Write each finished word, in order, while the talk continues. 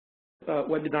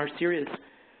webinar series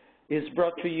is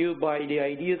brought to you by the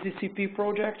IDEAS-ECP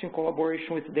project in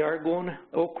collaboration with the Argonne,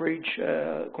 Oak Ridge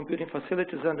Computing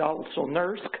Facilities, and also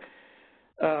NERSC.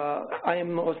 I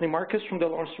am Osni Marquez from the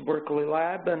Lawrence Berkeley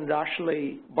Lab, and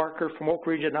Ashley Barker from Oak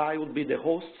Ridge and I will be the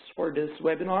hosts for this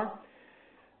webinar.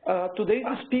 Today's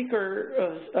speaker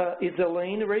is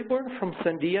Elaine Raybourn from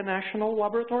Sandia National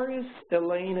Laboratories.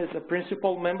 Elaine is a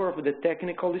principal member of the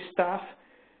technical staff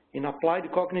in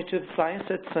Applied Cognitive Science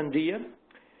at Sandia,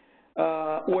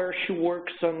 where she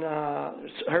works on,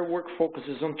 her work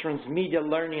focuses on transmedia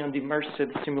learning and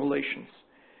immersive simulations.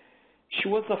 She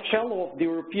was a fellow of the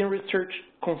European Research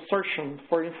Consortium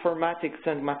for Informatics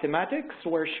and Mathematics,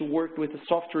 where she worked with the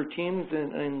software teams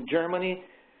in Germany,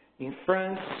 in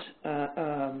France,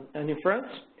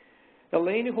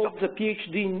 Elaine holds a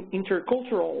PhD in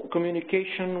intercultural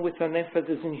communication with an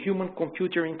emphasis in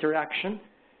human-computer interaction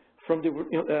from the,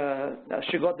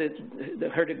 she got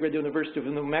her degree at the University of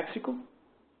New Mexico.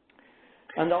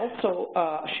 And also,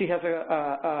 she has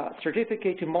a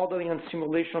certificate in modeling and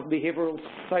simulation of behavioral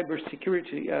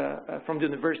cybersecurity from the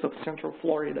University of Central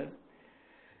Florida.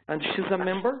 And she's a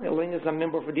member, Elaine is a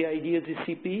member of the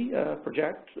IDEAS-ECP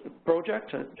project.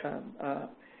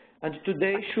 And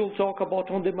today she'll talk about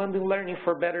on-demand learning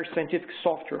for better scientific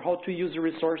software, how to use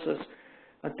resources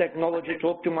and technology to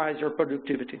optimize your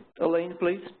productivity. Elaine,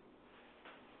 please.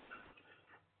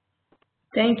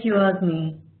 Thank you,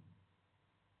 Osni.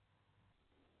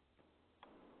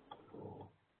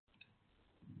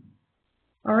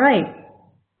 All right.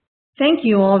 Thank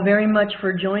you all very much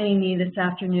for joining me this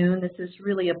afternoon. This is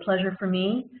really a pleasure for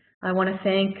me. I want to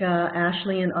thank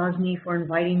Ashley and Osni for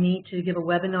inviting me to give a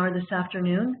webinar this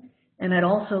afternoon. And I'd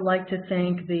also like to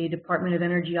thank the Department of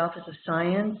Energy Office of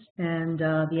Science and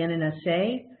the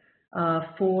NNSA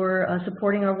for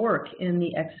supporting our work in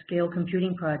the Exascale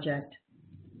Computing Project.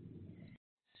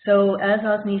 So as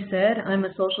Osni said, I'm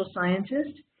a social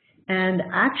scientist. And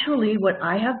actually, what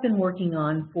I have been working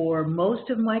on for most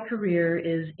of my career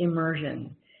is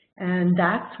immersion. And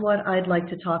that's what I'd like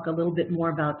to talk a little bit more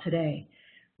about today.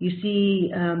 You see,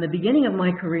 the beginning of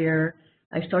my career,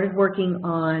 I started working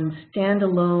on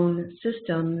standalone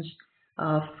systems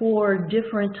for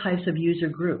different types of user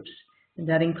groups. And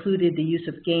that included the use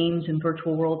of games and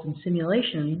virtual worlds and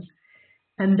simulations.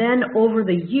 And then over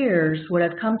the years, what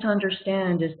I've come to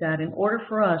understand is that in order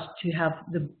for us to have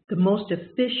the most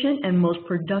efficient and most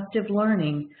productive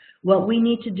learning, what we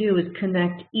need to do is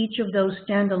connect each of those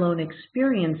standalone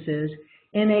experiences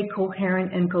in a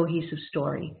coherent and cohesive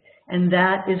story. And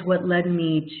that is what led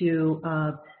me to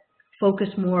focus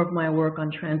more of my work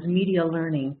on transmedia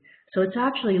learning. So it's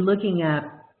actually looking at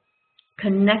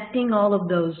connecting all of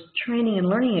those training and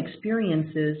learning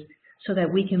experiences so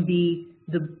that we can be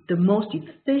the most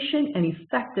efficient and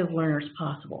effective learners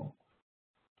possible.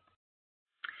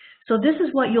 So this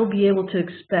is what you'll be able to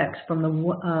expect from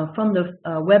the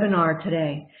webinar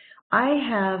today. I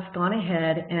have gone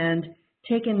ahead and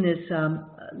taken this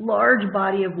large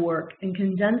body of work and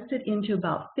condensed it into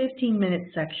about 15-minute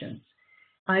sections.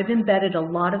 I've embedded a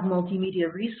lot of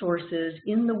multimedia resources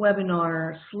in the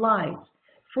webinar slides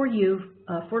for you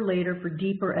for later for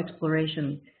deeper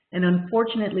exploration. And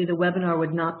unfortunately, the webinar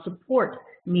would not support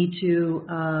me to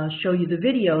show you the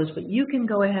videos, but you can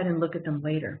go ahead and look at them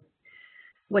later.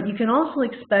 What you can also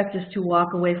expect is to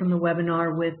walk away from the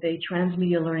webinar with a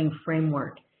transmedia learning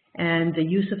framework and the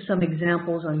use of some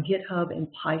examples on GitHub and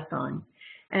Python.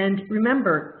 And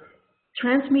remember,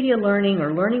 transmedia learning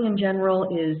or learning in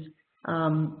general is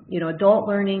adult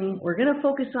learning. We're going to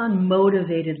focus on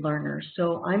motivated learners.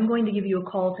 So I'm going to give you a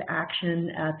call to action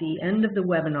at the end of the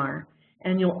webinar.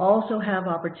 And you'll also have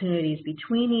opportunities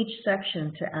between each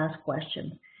section to ask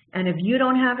questions. And if you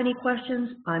don't have any questions,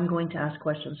 I'm going to ask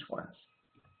questions for us.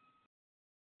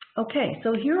 Okay,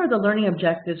 so here are the learning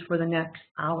objectives for the next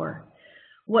hour.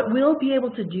 What we'll be able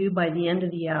to do by the end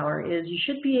of the hour is you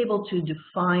should be able to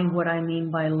define what I mean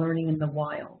by learning in the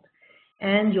wild.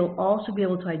 And you'll also be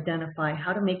able to identify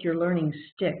how to make your learning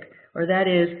stick, or that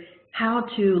is how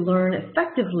to learn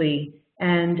effectively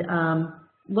and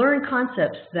learn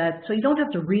concepts so you don't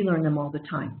have to relearn them all the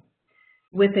time.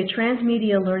 With a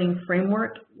transmedia learning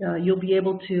framework, you'll be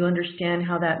able to understand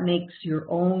how that makes your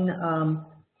own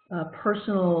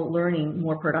personal learning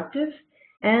more productive.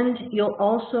 And you'll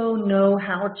also know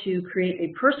how to create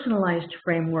a personalized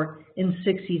framework in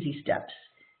 6 easy steps.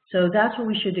 So that's what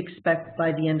we should expect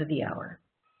by the end of the hour.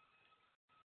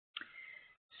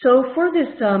 So for this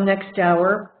next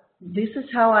hour, this is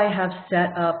how I have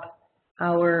set up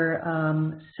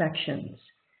our sections.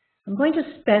 I'm going to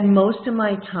spend most of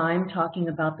my time talking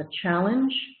about the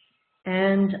challenge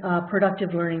and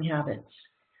productive learning habits.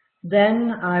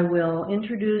 Then I will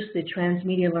introduce the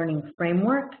Transmedia Learning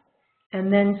Framework,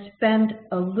 and then spend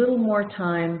a little more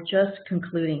time just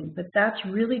concluding. But that's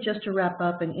really just to wrap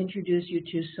up and introduce you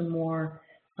to some more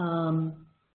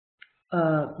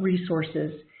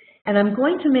resources. And I'm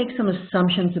going to make some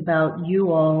assumptions about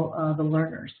you all, the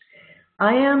learners.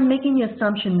 I am making the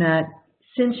assumption that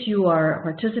since you are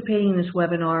participating in this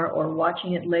webinar or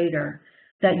watching it later,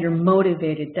 that you're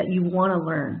motivated, that you want to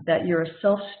learn, that you're a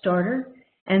self-starter,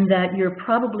 and that you're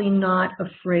probably not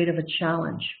afraid of a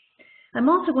challenge. I'm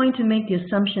also going to make the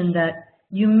assumption that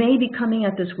you may be coming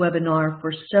at this webinar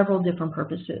for several different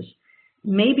purposes.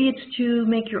 Maybe it's to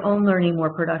make your own learning more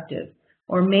productive,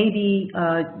 or maybe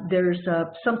there's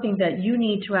something that you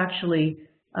need to actually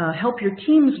help your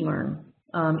teams learn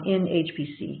in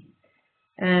HPC.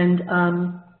 And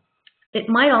it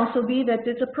might also be that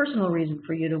it's a personal reason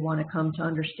for you to want to come to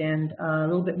understand a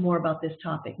little bit more about this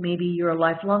topic. Maybe you're a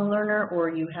lifelong learner, or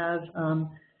you have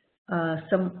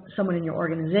someone in your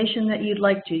organization that you'd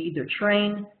like to either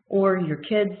train, or your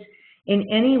kids. In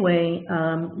any way,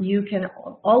 you can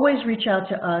always reach out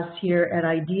to us here at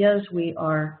IDEAS. We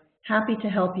are happy to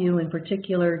help you. In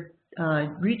particular,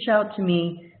 reach out to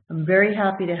me. I'm very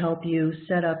happy to help you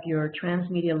set up your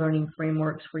transmedia learning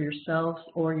frameworks for yourselves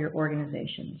or your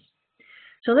organizations.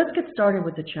 So let's get started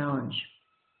with the challenge.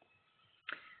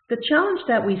 The challenge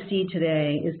that we see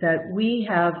today is that we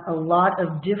have a lot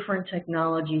of different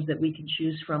technologies that we can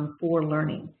choose from for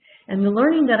learning. And the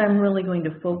learning that I'm really going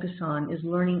to focus on is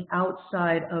learning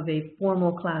outside of a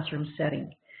formal classroom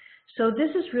setting. So this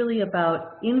is really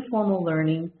about informal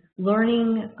learning,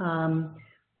 learning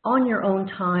on your own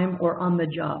time or on the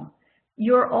job.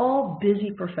 You're all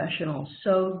busy professionals,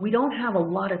 so we don't have a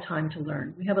lot of time to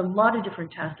learn. We have a lot of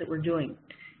different tasks that we're doing.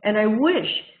 And I wish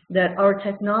that our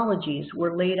technologies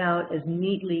were laid out as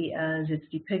neatly as it's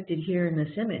depicted here in this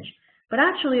image. But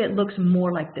actually it looks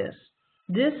more like this.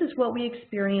 This is what we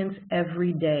experience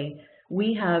every day.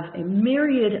 We have a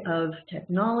myriad of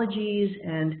technologies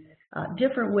and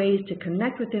different ways to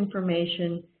connect with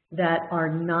information that are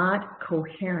not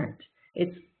coherent.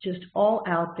 It's just all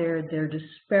out there. They're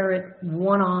disparate,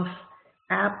 one-off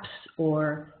apps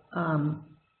or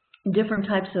different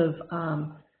types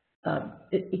of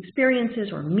experiences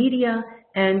or media,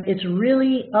 and it's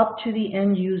really up to the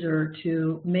end user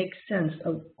to make sense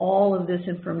of all of this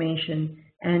information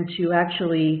and to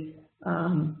actually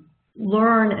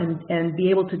learn and be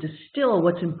able to distill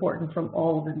what's important from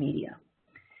all of the media.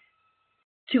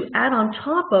 To add on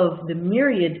top of the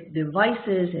myriad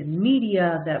devices and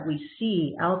media that we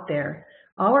see out there,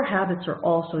 our habits are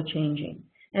also changing.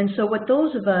 And so what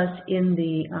those of us in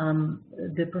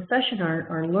the profession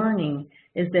are learning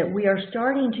is that we are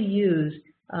starting to use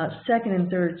second and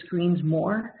third screens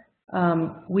more.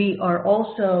 We are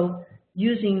also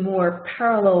using more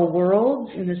parallel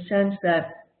worlds in the sense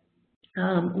that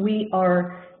we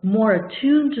are more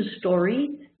attuned to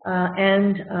story,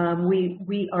 and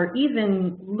we are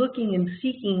even looking and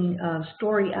seeking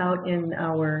story out in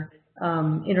our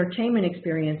entertainment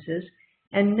experiences.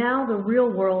 And now the real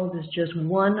world is just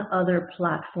one other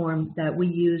platform that we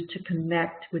use to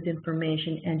connect with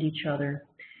information and each other.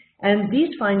 And these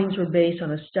findings were based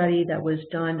on a study that was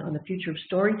done on the future of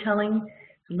storytelling.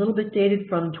 It's a little bit dated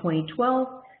from 2012,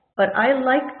 but I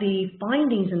like the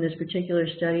findings in this particular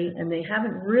study, and they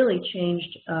haven't really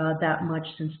changed that much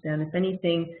since then. If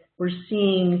anything, we're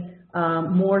seeing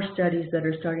more studies that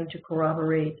are starting to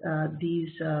corroborate these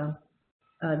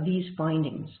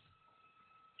findings.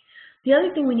 The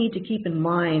other thing we need to keep in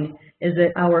mind is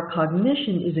that our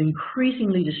cognition is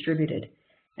increasingly distributed.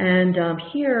 And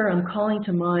here I'm calling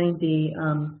to mind the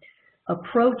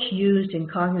approach used in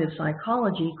cognitive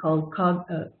psychology called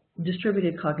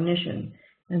distributed cognition.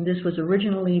 And this was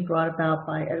originally brought about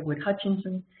by Edward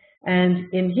Hutchinson. And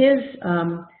in his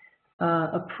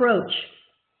approach,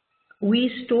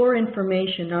 we store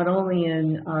information not only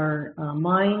in our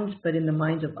minds, but in the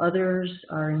minds of others,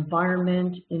 our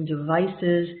environment, in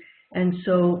devices. And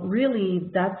so really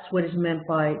that's what is meant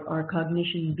by our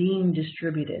cognition being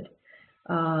distributed.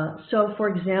 So for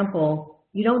example,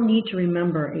 you don't need to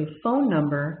remember a phone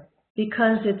number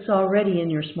because it's already in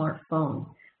your smartphone.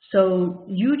 So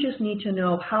you just need to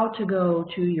know how to go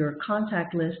to your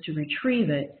contact list to retrieve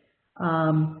it.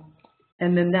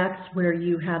 And then that's where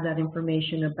you have that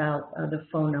information about the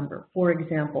phone number, for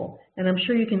example. And I'm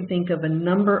sure you can think of a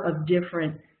number of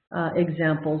different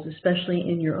examples, especially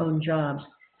in your own jobs,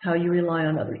 how you rely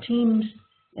on other teams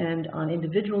and on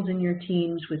individuals in your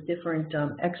teams with different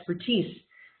expertise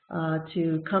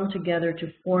to come together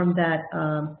to form that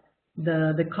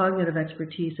the cognitive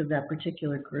expertise of that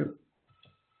particular group.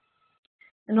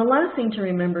 And the last thing to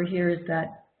remember here is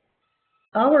that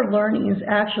our learning is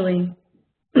actually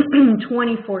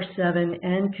 24/7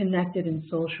 and connected and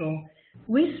social.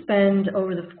 We spend,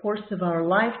 over the course of our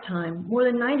lifetime, more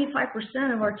than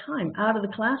 95% of our time out of the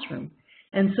classroom.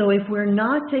 And so if we're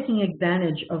not taking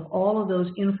advantage of all of those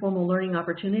informal learning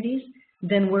opportunities,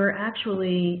 then we're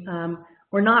actually,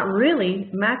 we're not really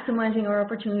maximizing our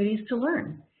opportunities to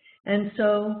learn. And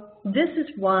so this is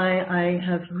why I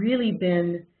have really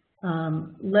been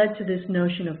led to this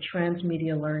notion of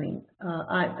transmedia learning.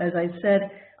 As I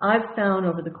said, I've found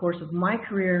over the course of my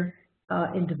career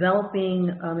in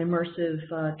developing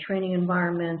immersive training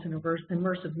environments and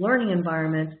immersive learning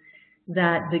environments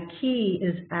that the key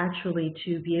is actually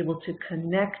to be able to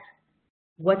connect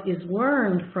what is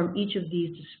learned from each of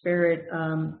these disparate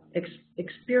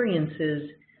experiences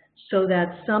so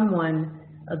that someone,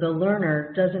 the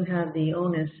learner, doesn't have the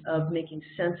onus of making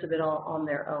sense of it all on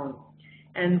their own.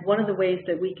 And one of the ways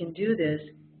that we can do this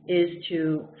is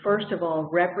to, first of all,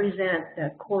 represent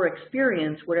that core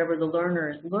experience, whatever the learner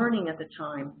is learning at the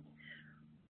time,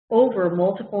 over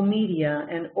multiple media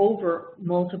and over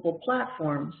multiple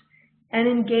platforms, and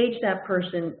engage that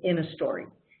person in a story.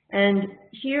 And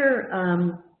here,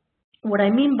 what I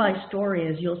mean by story,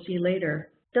 as you'll see later,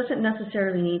 doesn't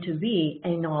necessarily need to be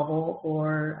a novel,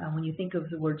 or when you think of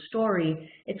the word story,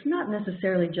 it's not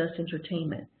necessarily just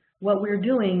entertainment. What we're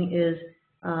doing is,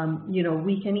 you know,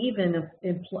 we can even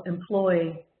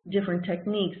employ different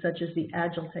techniques, such as the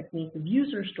agile technique of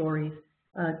user stories,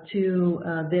 to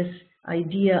this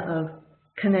idea of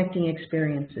connecting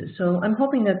experiences. So I'm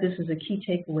hoping that this is a key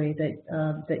takeaway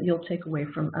that you'll take away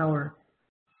from our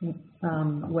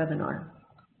webinar.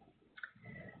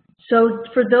 So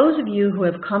for those of you who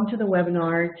have come to the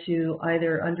webinar to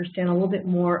either understand a little bit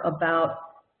more about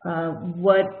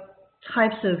what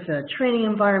types of training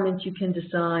environments you can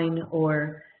design,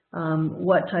 or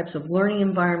what types of learning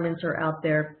environments are out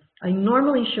there, I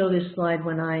normally show this slide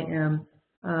when I am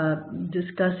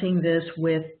discussing this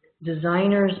with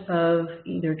designers of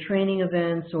either training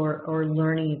events or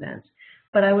learning events.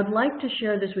 But I would like to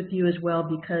share this with you as well,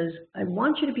 because I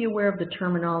want you to be aware of the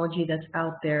terminology that's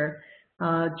out there,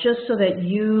 just so that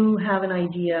you have an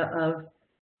idea of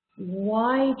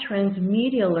why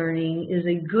transmedia learning is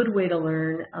a good way to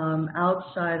learn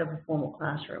outside of a formal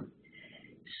classroom.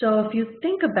 So if you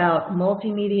think about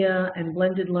multimedia and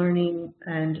blended learning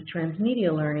and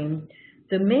transmedia learning,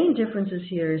 the main differences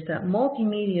here is that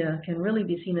multimedia can really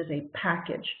be seen as a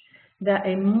package. That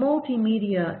a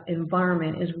multimedia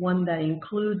environment is one that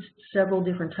includes several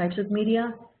different types of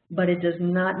media, but it does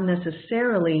not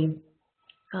necessarily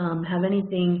have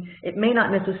anything, it may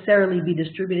not necessarily be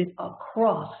distributed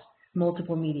across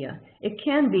multiple media. It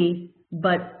can be,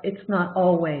 but it's not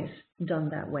always done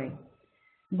that way.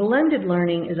 Blended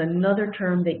learning is another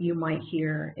term that you might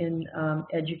hear in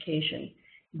education.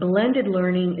 Blended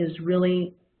learning is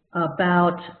really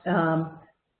about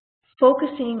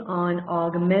focusing on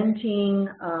augmenting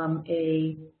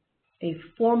a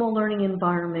formal learning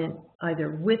environment,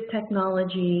 either with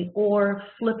technology or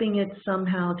flipping it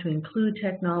somehow to include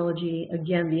technology.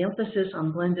 Again, the emphasis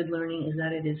on blended learning is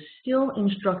that it is still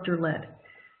instructor-led,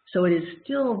 so it is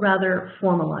still rather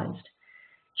formalized.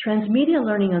 Transmedia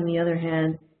learning, on the other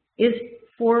hand, is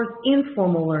for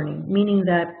informal learning, meaning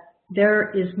that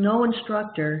there is no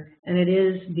instructor, and it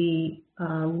is the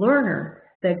learner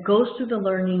that goes through the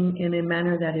learning in a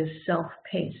manner that is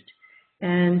self-paced.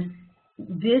 And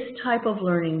this type of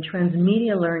learning,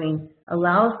 transmedia learning,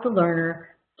 allows the learner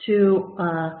to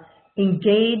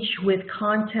engage with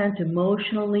content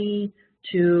emotionally,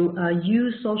 to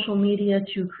use social media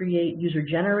to create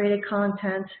user-generated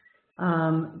content,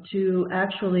 to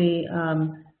actually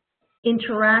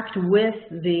interact with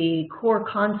the core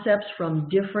concepts from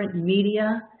different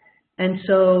media. And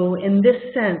so in this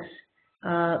sense,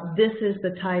 this is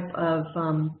the type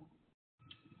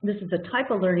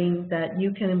of learning that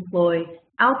you can employ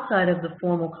outside of the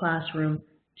formal classroom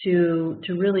to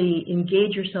really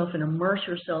engage yourself and immerse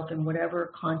yourself in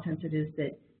whatever content it is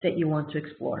that you want to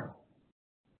explore.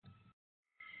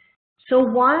 So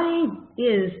why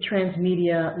is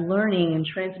transmedia learning and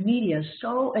transmedia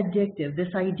so addictive?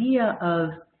 This idea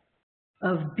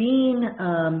of being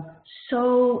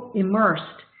so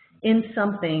immersed in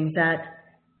something that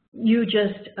you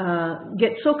just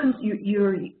get so,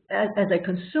 you're as a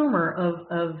consumer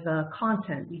of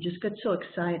content, you just get so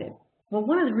excited. Well,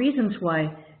 one of the reasons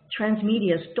why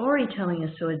transmedia storytelling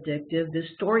is so addictive, this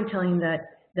storytelling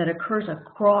that occurs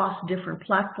across different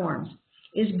platforms,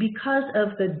 is because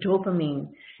of the dopamine.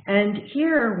 And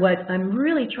here, what I'm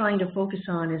really trying to focus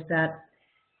on is that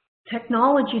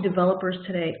technology developers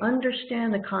today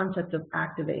understand the concept of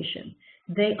activation.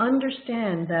 They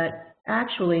understand that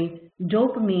actually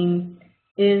dopamine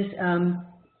is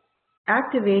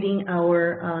activating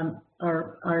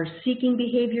our seeking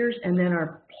behaviors and then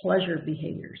our pleasure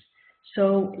behaviors.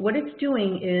 So what it's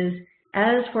doing is,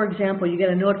 as for example, you get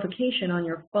a notification on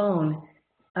your phone,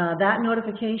 that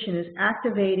notification is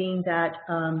activating that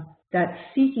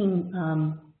seeking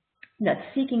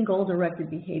goal-directed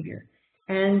behavior.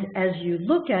 And as you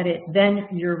look at it, then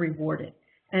you're rewarded.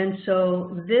 And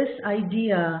so this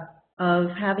idea of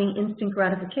having instant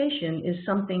gratification is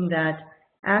something that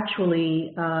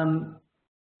actually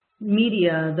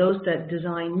media, those that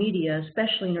design media,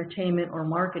 especially entertainment or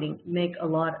marketing, make a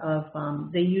lot of,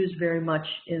 they use very much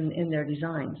in their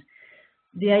designs.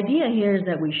 The idea here is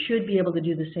that we should be able to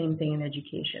do the same thing in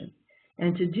education.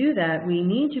 And to do that, we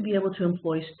need to be able to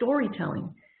employ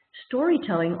storytelling.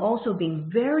 Storytelling also being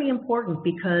very important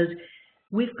because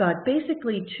we've got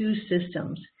basically two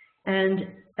systems. And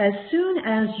as soon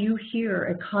as you hear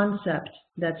a concept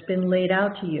that's been laid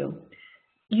out to you,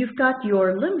 you've got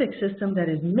your limbic system that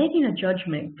is making a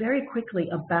judgment very quickly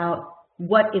about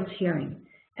what it's hearing.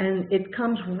 And it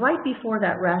comes right before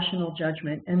that rational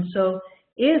judgment. And so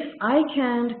if I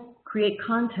can create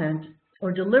content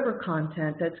or deliver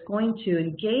content that's going to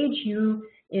engage you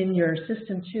in your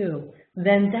system too,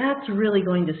 then that's really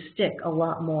going to stick a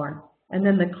lot more. And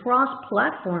then the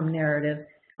cross-platform narrative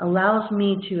allows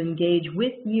me to engage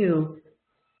with you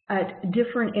at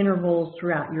different intervals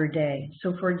throughout your day.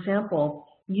 So for example,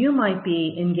 you might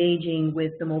be engaging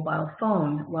with the mobile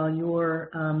phone while you're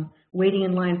waiting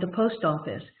in line at the post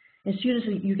office. As soon as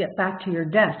you get back to your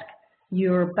desk,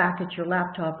 you're back at your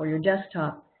laptop or your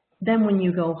desktop. Then when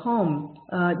you go home,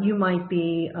 you might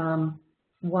be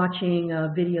watching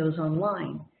videos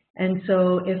online. And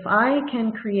so if I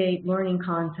can create learning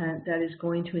content that is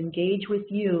going to engage with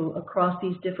you across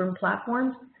these different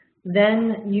platforms,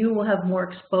 then you will have more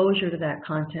exposure to that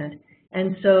content.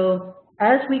 And so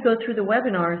as we go through the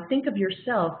webinar, think of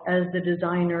yourself as the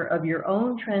designer of your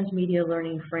own transmedia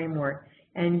learning framework.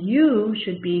 And you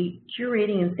should be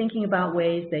curating and thinking about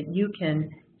ways that you can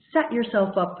set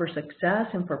yourself up for success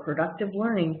and for productive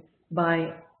learning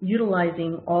by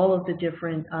utilizing all of the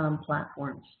different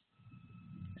platforms.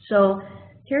 So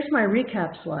here's my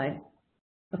recap slide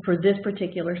for this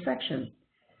particular section.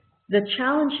 The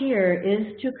challenge here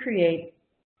is to create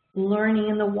learning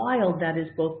in the wild that is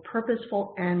both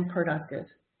purposeful and productive.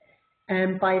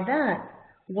 And by that,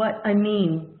 what I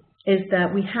mean is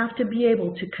that we have to be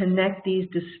able to connect these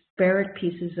disparate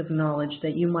pieces of knowledge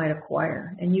that you might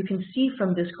acquire. And you can see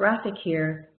from this graphic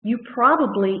here, you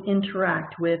probably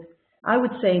interact with, I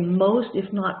would say, most,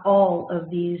 if not all, of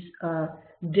these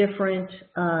different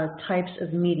types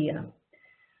of media.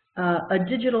 A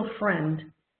digital friend,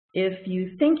 if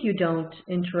you think you don't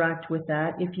interact with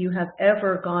that, if you have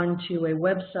ever gone to a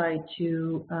website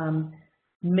to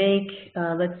make,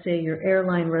 let's say, your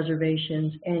airline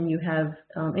reservations and you have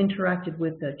interacted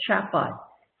with a chatbot,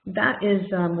 that is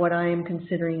what I am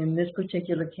considering in this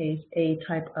particular case a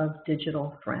type of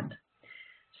digital friend.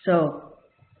 So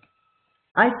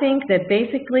I think that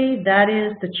basically that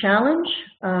is the challenge.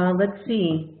 Let's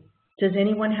see, does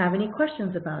anyone have any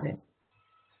questions about it?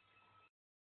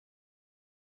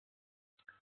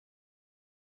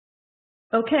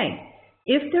 Okay,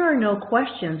 if there are no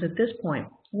questions at this point,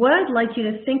 what I'd like you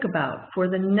to think about for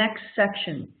the next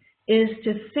section is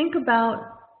to think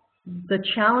about the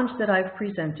challenge that I've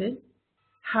presented.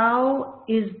 How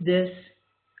is this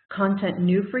content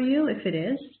new for you, if it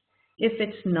is? If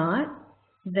it's not,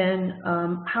 then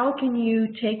how can you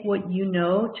take what you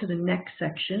know to the next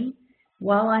section?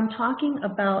 While I'm talking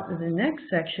about the next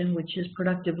section, which is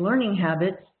productive learning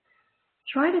habits,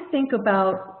 try to think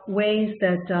about ways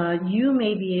that you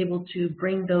may be able to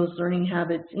bring those learning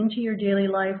habits into your daily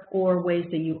life, or ways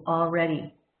that you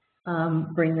already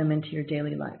bring them into your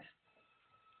daily life.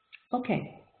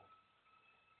 Okay.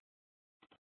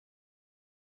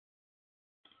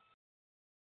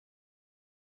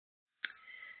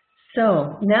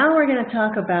 So now we're going to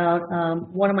talk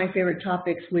about one of my favorite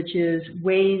topics, which is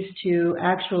ways to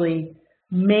actually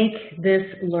make this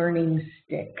learning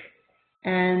stick.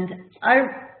 And I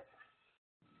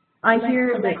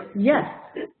hear that, yes.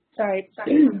 Sorry,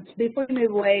 before we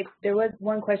move away, there was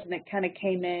one question that kind of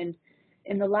came in.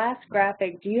 In the last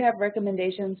graphic, do you have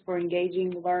recommendations for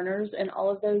engaging learners in all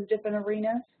of those different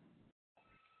arenas?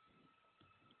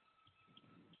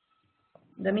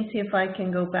 Let me see if I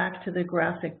can go back to the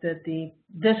graphic that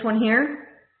this one here.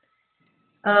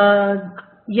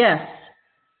 Yes,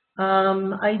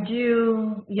 I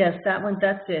do. Yes, that one,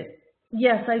 that's it.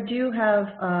 Yes, I do have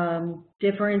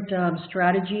different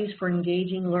strategies for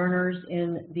engaging learners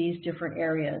in these different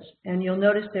areas. And you'll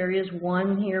notice there is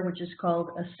one here which is called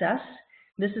assess.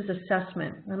 This is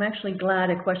assessment. I'm actually glad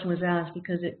a question was asked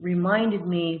because it reminded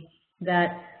me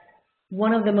that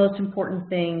one of the most important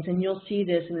things, and you'll see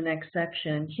this in the next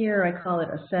section, here I call it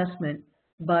assessment,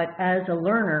 but as a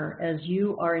learner, as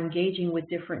you are engaging with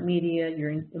different media,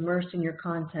 you're immersed in your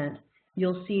content,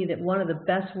 you'll see that one of the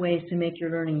best ways to make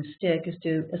your learning stick is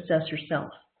to assess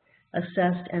yourself,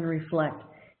 assess and reflect.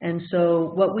 And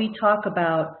so what we talk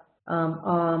about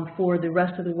for the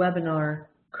rest of the webinar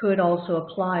could also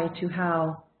apply to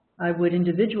how I would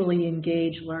individually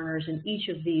engage learners in each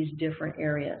of these different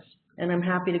areas. And I'm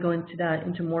happy to go into that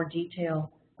into more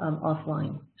detail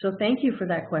offline. So thank you for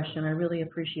that question. I really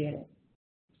appreciate it.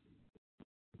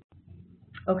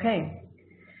 Okay.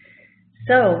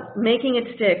 So, making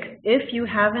it stick. If you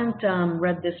haven't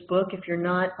read this book, if you're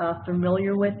not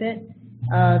familiar with it,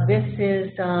 this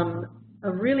is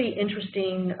a really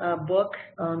interesting book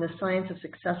on the science of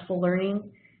successful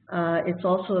learning. It's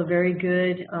also a very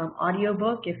good audio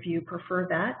book if you prefer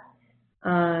that.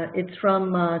 It's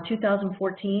from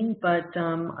 2014, but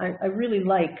I really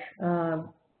like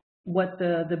what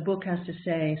the book has to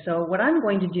say. So what I'm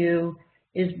going to do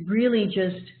is really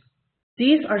just,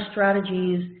 these are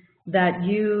strategies that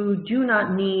you do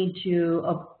not need to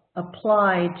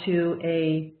apply to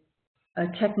a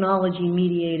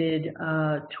technology-mediated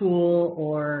tool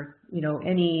or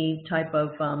any type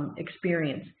of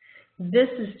experience. This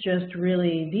is just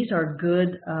really, these are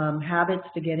good habits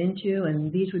to get into,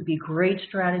 and these would be great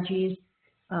strategies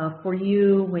for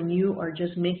you when you are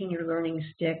just making your learning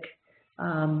stick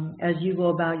as you go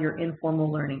about your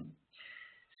informal learning.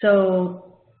 So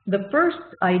the first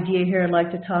idea here I'd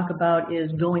like to talk about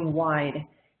is going wide.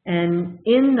 And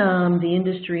in the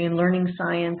industry and learning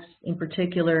science in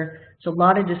particular, there's a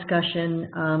lot of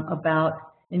discussion about,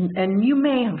 and you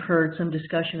may have heard some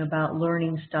discussion about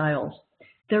learning styles.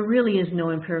 There really is no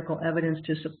empirical evidence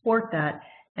to support that.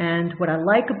 And what I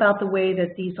like about the way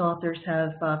that these authors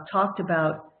have talked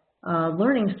about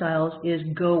learning styles is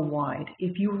go wide.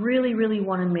 If you really, really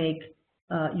want to make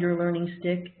your learning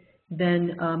stick,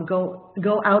 then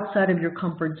go outside of your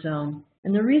comfort zone.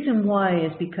 And the reason why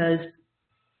is because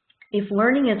if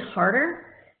learning is harder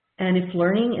and if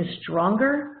learning is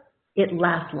stronger, it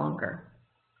lasts longer.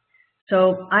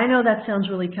 So I know that sounds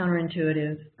really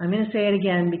counterintuitive. I'm going to say it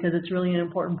again because it's really an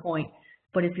important point.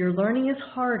 But if your learning is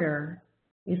harder,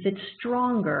 if it's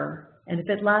stronger, and if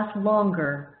it lasts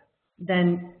longer,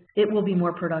 then it will be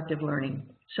more productive learning.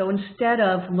 So instead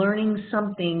of learning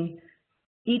something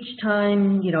each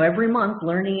time, every month,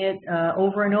 learning it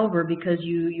over and over because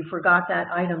you forgot that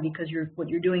item because what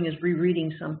you're doing is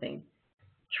rereading something.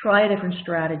 Try a different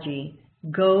strategy.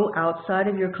 Go outside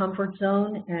of your comfort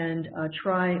zone and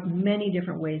try many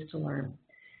different ways to learn.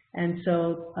 And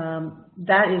so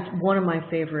that is one of my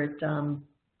favorite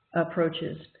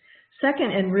approaches.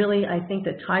 Second, and really I think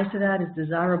that ties to that, is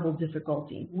desirable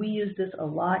difficulty. We use this a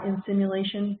lot in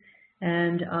simulation,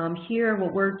 and here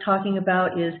what we're talking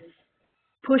about is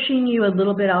pushing you a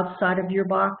little bit outside of your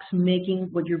box, making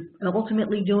what you're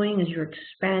ultimately doing is you're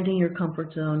expanding your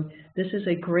comfort zone. This is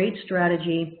a great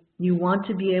strategy. You want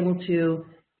to be able to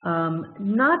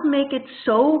not make it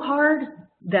so hard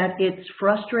that it's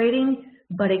frustrating,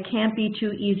 but it can't be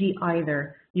too easy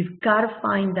either. You've got to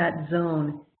find that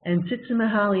zone. And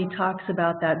Csikszentmihalyi talks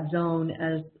about that zone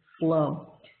as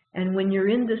flow. And when you're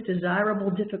in this desirable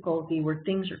difficulty where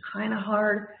things are kind of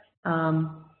hard,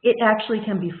 it actually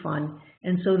can be fun.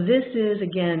 And so this is,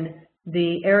 again,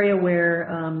 the area where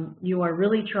you are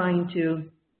really trying to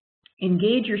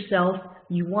engage yourself.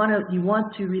 You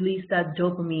want to release that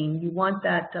dopamine. You want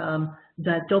that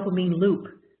dopamine loop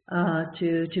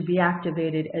to be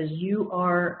activated as you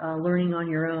are learning on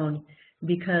your own.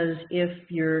 Because if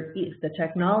the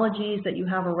technologies that you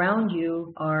have around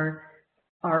you are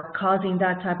causing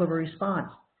that type of a response,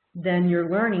 then your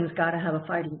learning's got to have a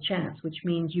fighting chance, which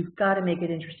means you've got to make it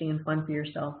interesting and fun for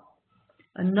yourself.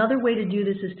 Another way to do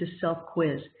this is to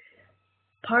self-quiz.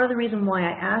 Part of the reason why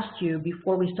I asked you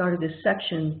before we started this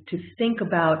section to think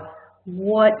about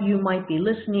what you might be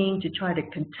listening, to try to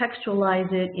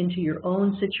contextualize it into your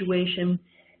own situation,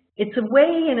 it's a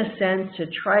way, in a sense, to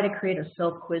try to create a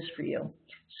self-quiz for you.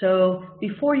 So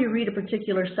before you read a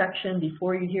particular section,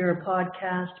 before you hear a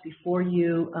podcast, before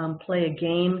you play a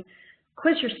game,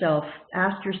 quiz yourself.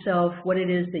 Ask yourself what it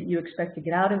is that you expect to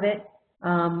get out of it,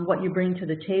 what you bring to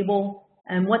the table,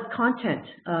 and what content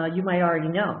you might already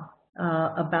know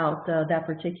about that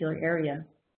particular area.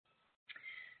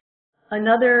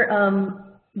 Another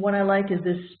what I like is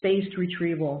this spaced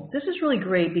retrieval. This is really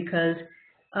great because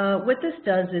what this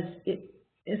does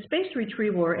is spaced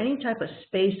retrieval, or any type of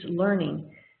spaced learning,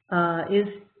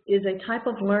 is a type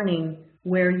of learning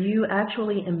where you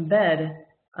actually embed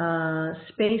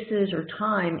spaces or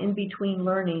time in between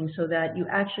learning so that you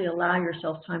actually allow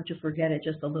yourself time to forget it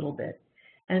just a little bit.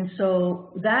 And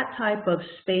so that type of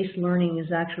spaced learning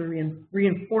is actually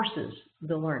reinforces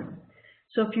the learning.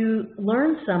 So if you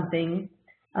learn something,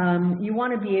 you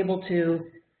want to be able to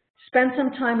spend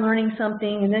some time learning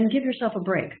something and then give yourself a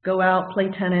break. Go out, play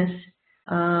tennis,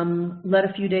 let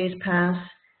a few days pass,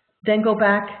 then go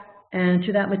back and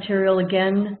to that material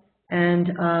again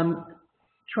and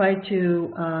try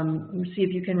to see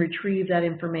if you can retrieve that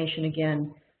information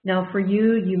again. Now for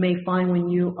you, you may find when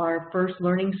you are first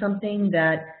learning something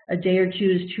that a day or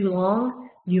two is too long.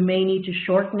 You may need to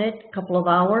shorten it a couple of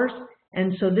hours.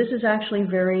 And so this is actually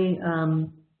very,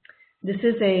 this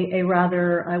is a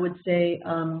rather, I would say,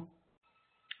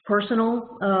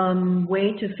 personal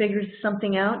way to figure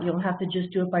something out. You'll have to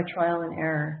just do it by trial and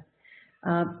error.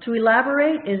 To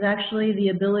elaborate is actually the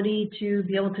ability to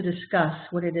be able to discuss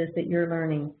what it is that you're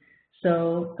learning.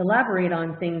 So elaborate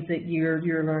on things that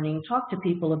you're learning, talk to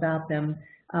people about them,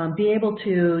 be able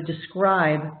to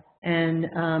describe and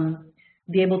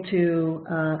be able to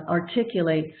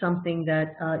articulate something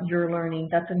that you're learning.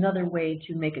 That's another way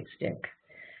to make it stick.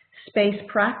 Spaced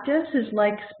practice is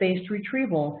like spaced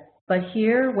retrieval, but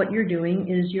here what you're doing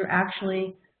is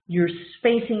you're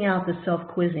spacing out the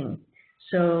self-quizzing.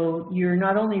 So you're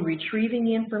not only retrieving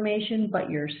the information,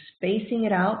 but you're spacing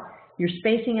it out. You're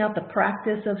spacing out the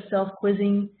practice of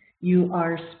self-quizzing. You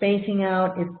are spacing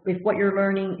out, if what you're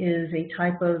learning is a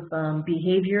type of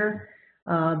behavior,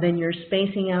 then you're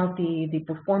spacing out the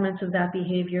performance of that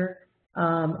behavior.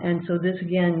 And so this,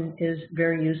 again, is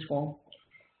very useful.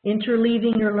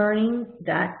 Interleaving your learning,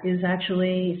 that is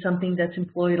actually something that's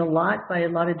employed a lot by a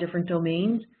lot of different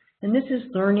domains. And this is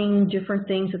learning different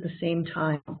things at the same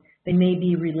time. They may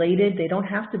be related. They don't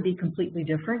have to be completely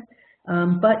different.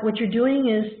 But what you're doing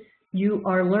is you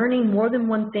are learning more than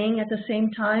one thing at the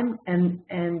same time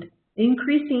and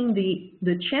increasing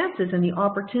the chances and the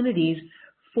opportunities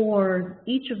for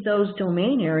each of those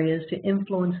domain areas to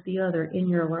influence the other in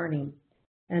your learning.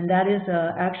 And that is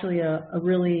actually a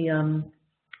really,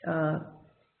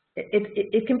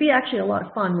 it can be actually a lot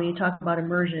of fun when you talk about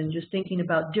immersion, just thinking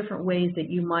about different ways that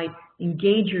you might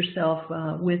engage yourself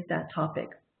with that topic.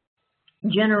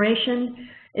 Generation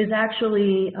is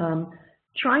actually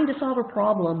trying to solve a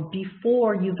problem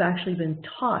before you've actually been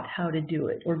taught how to do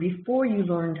it or before you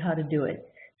learned how to do it.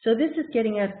 So this is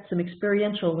getting at some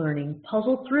experiential learning.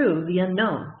 Puzzle through the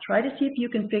unknown. Try to see if you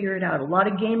can figure it out. A lot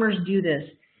of gamers do this.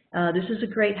 This is a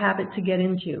great habit to get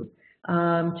into,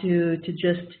 to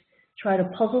just try to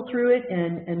puzzle through it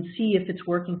and see if it's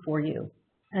working for you.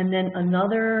 And then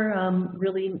another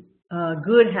really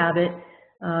good habit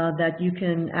that you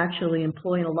can actually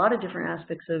employ in a lot of different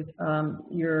aspects of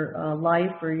your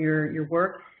life or your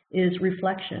work is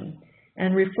reflection.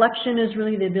 And reflection is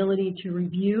really the ability to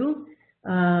review.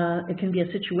 It can be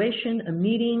a situation, a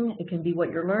meeting, it can be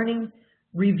what you're learning.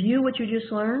 Review what you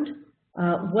just learned.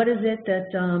 What is it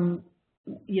that,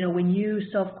 you know, when you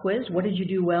self-quiz, what did you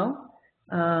do well?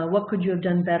 What could you have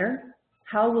done better?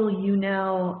 How will you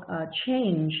now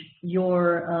change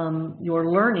your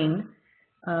learning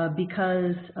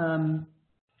because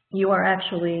you are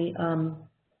actually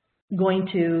going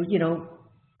to, you know,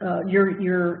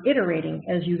 you're iterating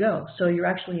as you go. So you're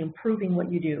actually improving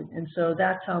what you do. And so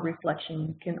that's how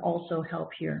reflection can also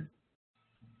help here.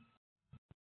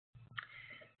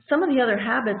 Some of the other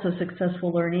habits of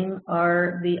successful learning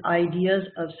are the ideas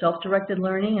of self-directed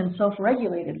learning and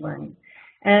self-regulated learning.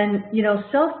 And, you know,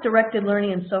 self-directed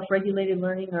learning and self-regulated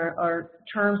learning are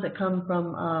terms that come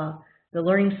from the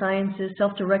learning sciences.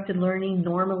 Self-directed learning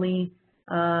normally,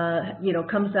 you know,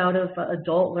 comes out of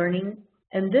adult learning.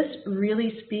 And this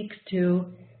really speaks to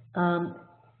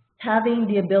having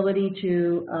the ability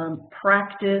to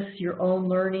practice your own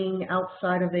learning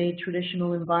outside of a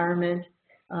traditional environment,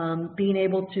 being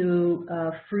able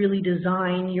to freely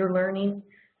design your learning.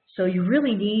 So you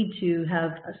really need to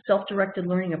have a self-directed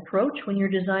learning approach when you're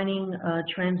designing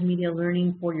transmedia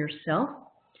learning for yourself.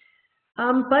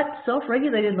 But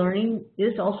self-regulated learning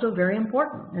is also very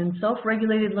important. And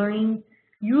self-regulated learning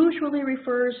usually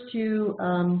refers to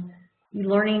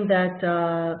learning that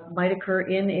might occur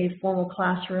in a formal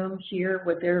classroom. Here,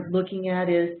 what they're looking at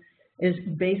is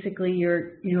basically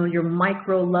your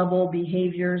micro level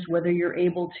behaviors, whether you're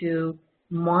able to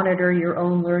monitor your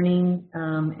own learning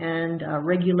and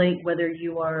regulate whether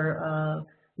you are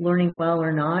learning well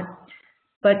or not.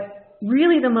 But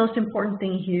really the most important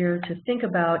thing here to think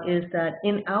about is that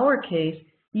in our case,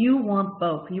 you want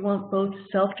both. You want both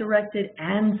self-directed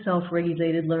and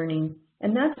self-regulated learning.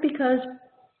 And that's because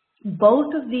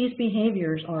both of these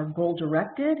behaviors are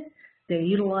goal-directed, they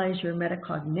utilize your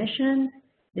metacognition,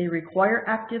 they require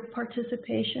active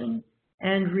participation,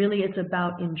 and really it's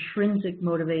about intrinsic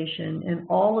motivation. And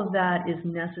all of that is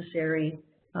necessary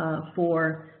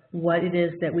for what it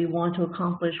is that we want to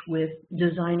accomplish with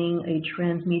designing a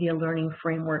transmedia learning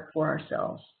framework for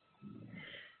ourselves.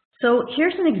 So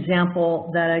here's an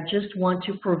example that I just want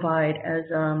to provide as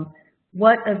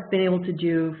what I've been able to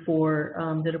do for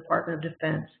the Department of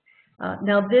Defense.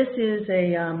 Now this is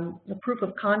a proof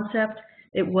of concept.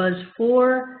 It was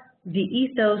for the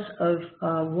ethos of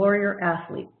warrior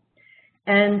athlete.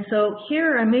 And so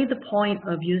here I made the point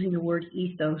of using the word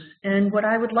ethos. And what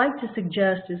I would like to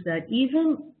suggest is that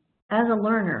even as a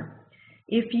learner,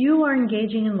 if you are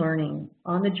engaging in learning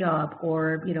on the job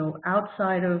or,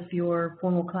 outside of your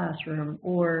formal classroom,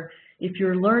 or if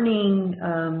you're learning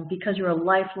because you're a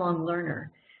lifelong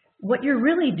learner, what you're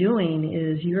really doing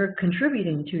is you're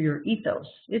contributing to your ethos.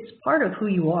 It's part of who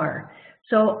you are.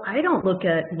 So I don't look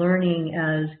at learning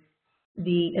as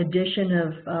the addition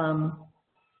of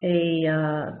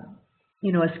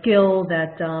a skill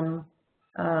that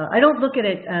I don't look at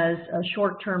it as a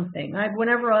short-term thing.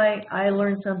 Whenever I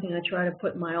learn something, I try to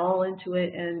put my all into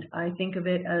it, and I think of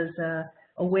it as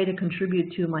a way to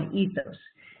contribute to my ethos.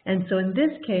 And so in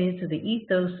this case, the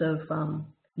ethos of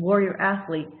warrior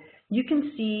athlete, you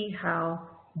can see how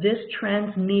this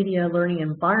transmedia learning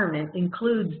environment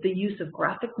includes the use of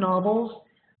graphic novels,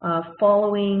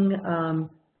 following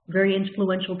very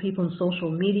influential people in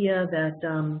social media that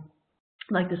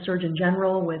like the Surgeon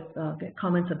General with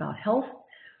comments about health,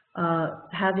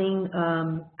 having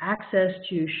access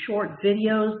to short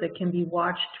videos that can be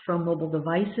watched from mobile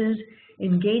devices,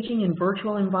 engaging in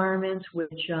virtual environments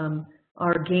which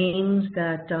are games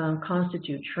that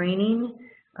constitute training.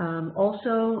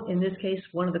 Also, in this case,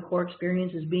 one of the core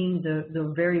experiences being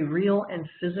the very real and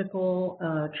physical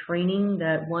training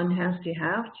that one has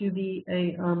to be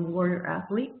a warrior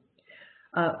athlete.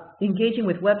 Engaging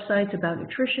with websites about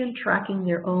nutrition, tracking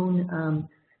their own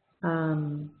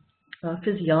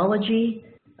physiology,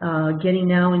 getting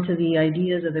now into the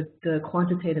ideas of the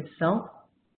quantitative self,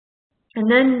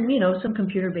 and then, some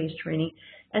computer-based training.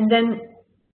 And then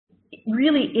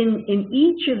really in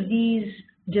each of these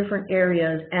different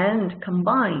areas and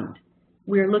combined,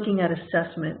 we're looking at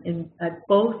assessment at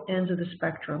both ends of the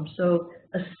spectrum. So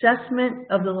assessment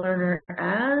of the learner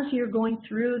as you're going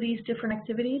through these different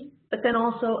activities, but then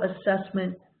also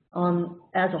assessment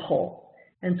as a whole.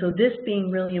 And so this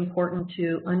being really important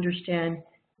to understand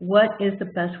what is the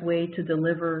best way to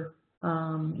deliver,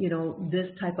 this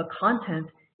type of content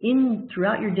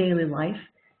throughout your daily life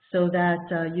so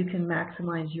that you can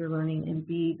maximize your learning and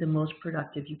be the most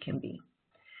productive you can be.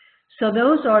 So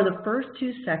those are the first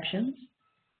two sections.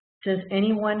 Does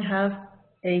anyone have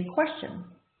a question?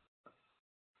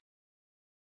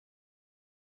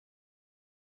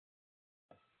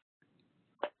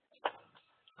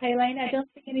 Hey, Elaine, I don't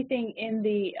see anything in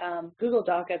the Google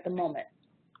Doc at the moment.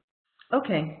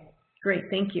 Okay, great,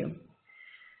 thank you.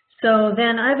 So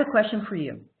then I have a question for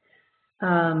you.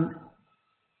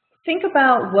 Think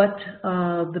about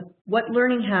what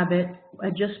learning habit I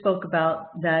just spoke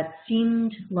about that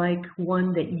seemed like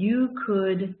one that you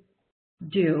could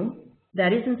do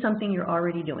that isn't something you're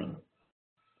already doing.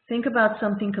 Think about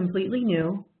something completely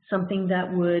new, something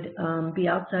that would be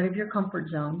outside of your comfort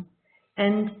zone,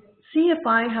 and see if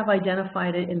I have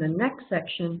identified it in the next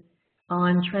section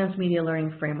on Transmedia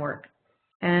Learning Framework.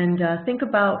 And think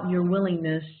about your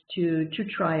willingness to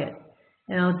try it.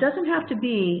 Now, it doesn't have to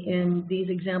be in these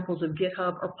examples of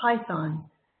GitHub or Python,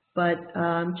 but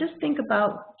just think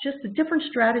about just the different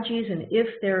strategies and if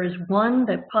there is one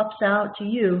that pops out to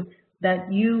you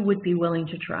that you would be willing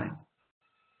to try.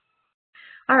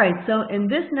 All right, so in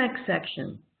this next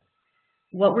section,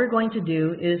 what we're going to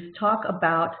do is talk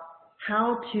about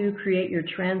how to create your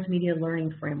transmedia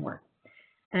learning framework.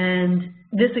 And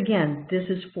this, again, this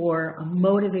is for a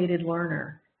motivated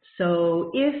learner.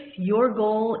 So if your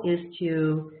goal is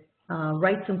to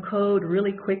write some code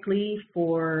really quickly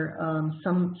for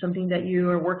something that you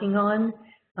are working on,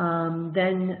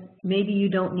 then maybe you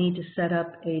don't need to set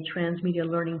up a transmedia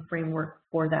learning framework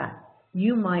for that.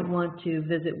 You might want to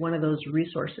visit one of those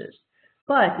resources.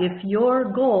 But if your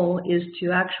goal is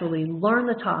to actually learn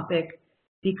the topic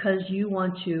because you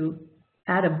want to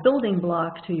add a building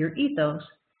block to your ethos,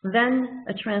 then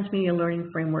a transmedia learning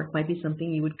framework might be something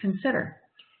you would consider.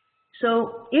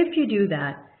 So if you do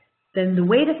that, then the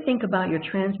way to think about your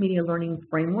transmedia learning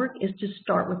framework is to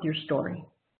start with your story.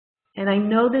 And I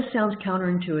know this sounds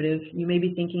counterintuitive. You may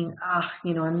be thinking,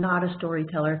 I'm not a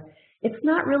storyteller. It's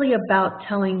not really about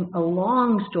telling a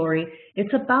long story.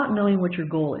 It's about knowing what your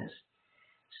goal is.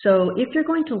 So if you're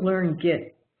going to learn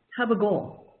Git, have a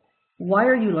goal. Why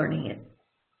are you learning it?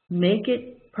 Make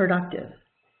it productive.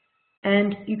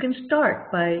 And you can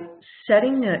start by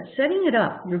setting it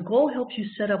up. Your goal helps you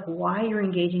set up why you're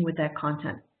engaging with that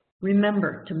content.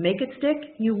 Remember, to make it stick,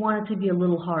 you want it to be a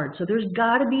little hard. So there's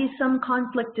got to be some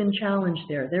conflict and challenge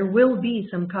there. There will be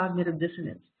some cognitive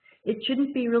dissonance. It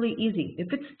shouldn't be really easy.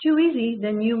 If it's too easy,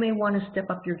 then you may want to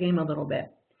step up your game a little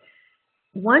bit.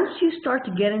 Once you start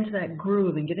to get into that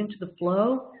groove and get into the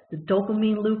flow, the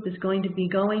dopamine loop is going to be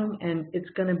going, and it's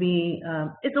going to be,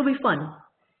 it'll be fun.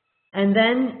 And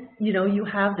then, you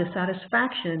have the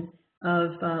satisfaction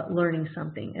of learning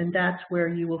something, and that's where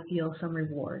you will feel some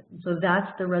reward. So that's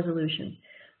the resolution.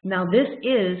 Now, this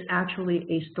is actually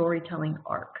a storytelling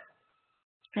arc.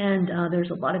 And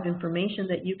there's a lot of information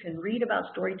that you can read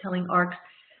about storytelling arcs.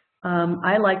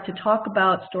 I like to talk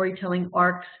about storytelling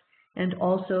arcs and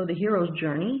also the hero's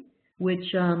journey,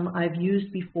 which I've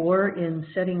used before in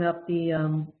setting up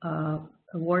the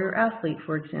warrior athlete,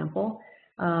 for example.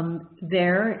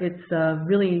 There, it's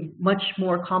really much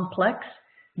more complex,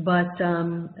 but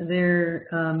there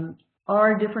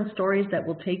are different stories that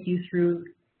will take you through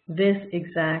this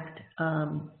exact,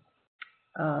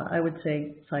 I would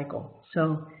say, cycle.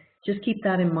 So just keep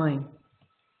that in mind.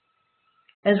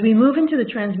 As we move into the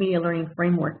transmedia learning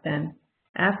framework then,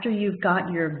 after you've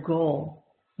got your goal,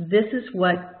 this is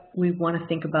what we want to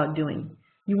think about doing.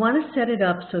 You want to set it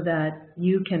up so that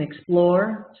you can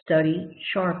explore, study,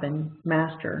 sharpen,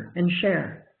 master, and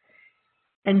share.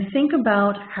 And think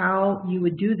about how you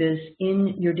would do this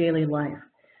in your daily life.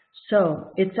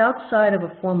 So it's outside of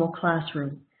a formal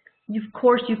classroom. Of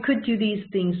course, you could do these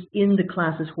things in the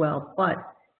class as well, but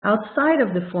outside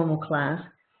of the formal class,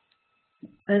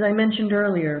 as I mentioned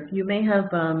earlier, you may have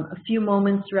a few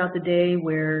moments throughout the day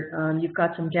where you've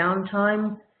got some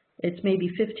downtime. It's maybe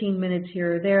 15 minutes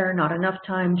here or there, not enough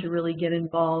time to really get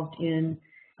involved in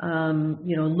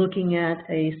looking at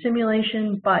a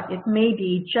simulation, but it may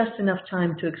be just enough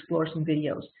time to explore some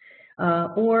videos.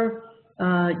 Or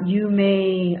you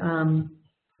may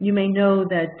know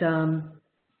that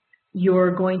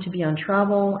you're going to be on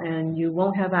travel and you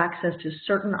won't have access to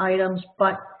certain items,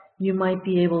 but you might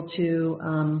be able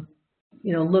to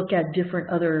look at different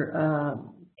other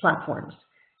platforms.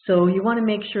 So you want to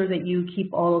make sure that you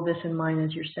keep all of this in mind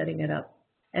as you're setting it up.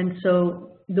 And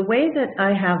so the way that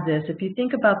I have this, if you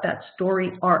think about that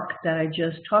story arc that I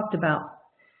just talked about,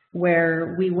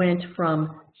 where we went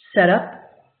from setup,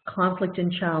 conflict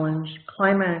and challenge,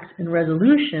 climax, and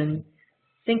resolution,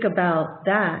 think about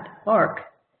that arc.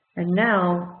 And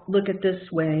now look at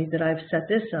this way that I've set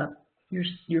this up.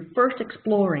 You're first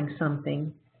exploring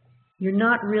something. You're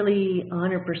not really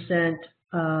 100%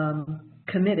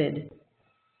 committed.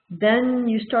 Then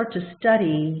you start to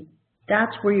study.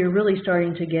 That's where you're really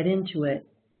starting to get into it.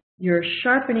 You're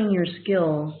sharpening your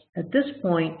skills. At this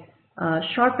point,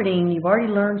 sharpening, you've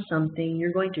already learned something.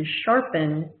 You're going to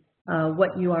sharpen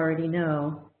what you already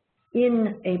know.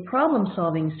 In a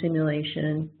problem-solving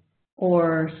simulation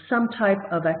or some type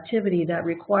of activity that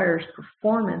requires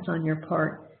performance on your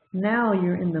part, now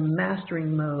you're in the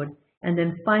mastering mode. And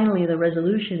then finally, the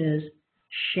resolution is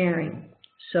sharing.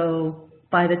 So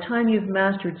by the time you've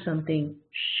mastered something,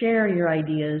 share your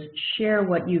ideas, share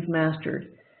what you've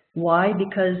mastered. Why?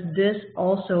 Because this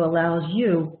also allows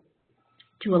you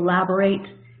to elaborate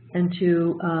and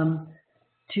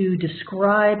to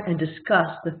describe and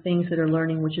discuss the things that are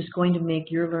learning, which is going to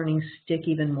make your learning stick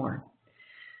even more.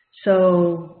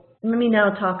 So let me now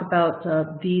talk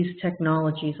about these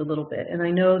technologies a little bit. And I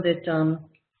know that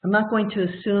I'm not going to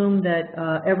assume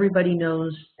that everybody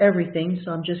knows everything,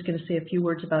 so I'm just going to say a few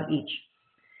words about each.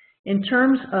 In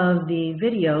terms of the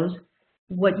videos,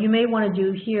 what you may want to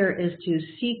do here is to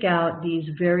seek out these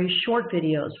very short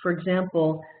videos. For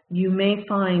example, you may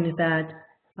find that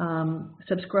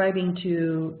subscribing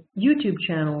to YouTube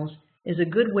channels is a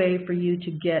good way for you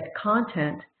to get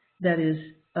content that is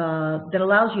that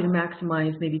allows you to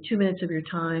maximize maybe 2 minutes of your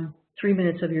time, 3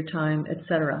 minutes of your time,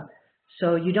 etc.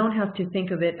 So you don't have to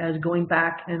think of it as going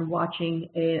back and watching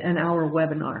an hour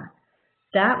webinar.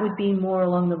 That would be more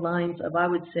along the lines of, I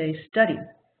would say, study,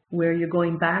 where you're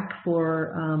going back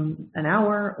for an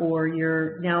hour, or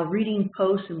you're now reading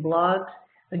posts and blogs.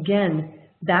 Again,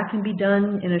 that can be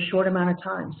done in a short amount of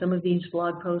time. Some of these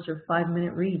blog posts are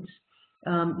 5-minute reads.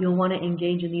 You'll want to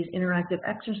engage in these interactive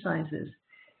exercises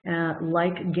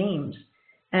like games.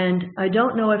 And I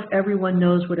don't know if everyone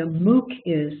knows what a MOOC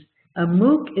is. A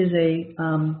MOOC is a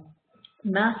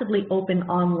massively open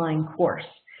online course.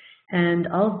 And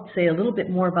I'll say a little bit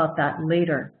more about that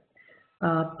later.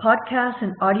 Podcasts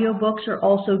and audiobooks are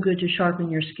also good to sharpen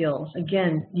your skills.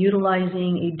 Again,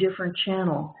 utilizing a different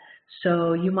channel.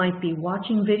 So you might be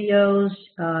watching videos,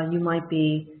 you might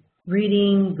be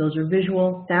reading, those are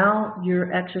visual. Now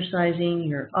you're exercising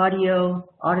your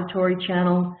auditory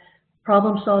channel,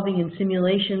 problem solving and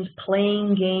simulations,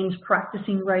 playing games,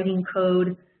 practicing writing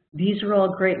code. These are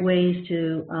all great ways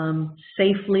to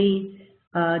safely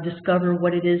discover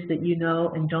what it is that you know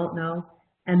and don't know.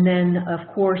 And then,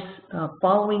 of course,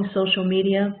 following social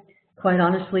media. Quite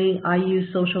honestly, I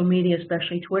use social media,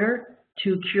 especially Twitter,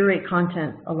 to curate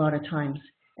content a lot of times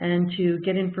and to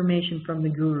get information from the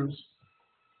gurus.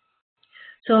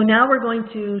 So now we're going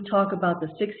to talk about the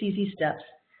 6 easy steps.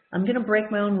 I'm going to break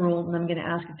my own rule, and I'm going to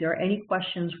ask if there are any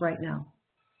questions right now.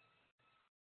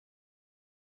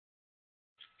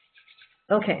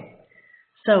 Okay,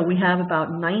 so we have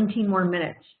about 19 more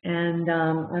minutes, and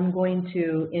I'm going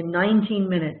to, in 19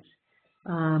 minutes,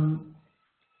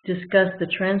 discuss the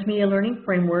Transmedia Learning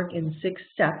Framework in 6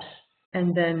 steps,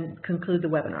 and then conclude the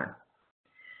webinar.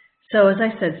 So as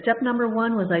I said, step number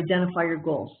 1 was identify your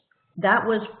goals. That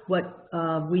was what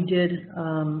we did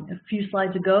a few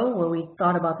slides ago, where we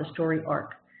thought about the story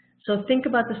arc. So think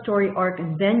about the story arc,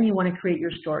 and then you want to create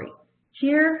your story.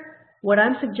 Here, what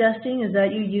I'm suggesting is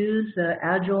that you use the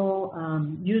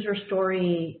Agile user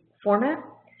story format.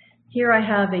 Here I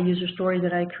have a user story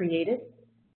that I created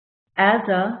as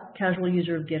a casual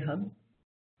user of GitHub.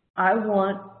 I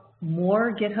want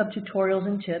more GitHub tutorials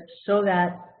and tips so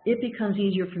that it becomes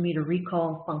easier for me to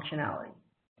recall functionality.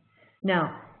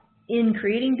 Now, in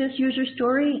creating this user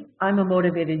story, I'm a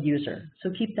motivated user, so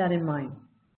keep that in mind.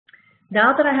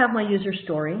 Now that I have my user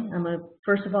story,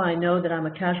 first of all, I know that I'm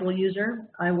a casual user.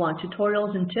 I want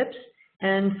tutorials and tips,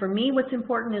 and for me, what's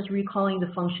important is recalling the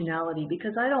functionality,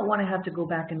 because I don't want to have to go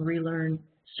back and relearn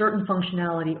certain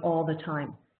functionality all the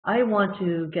time. I want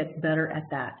to get better at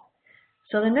that.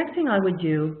 So the next thing I would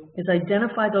do is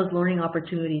identify those learning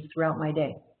opportunities throughout my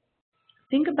day.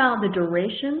 Think about the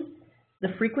duration,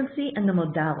 the frequency, and the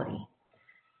modality.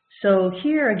 So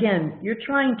here again, you're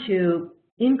trying to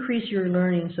increase your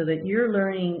learning so that you're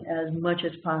learning as much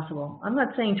as possible. I'm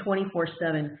not saying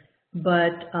 24/7,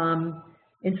 but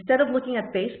instead of looking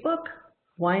at Facebook,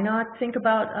 why not think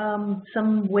about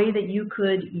some way that you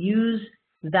could use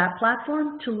that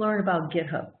platform to learn about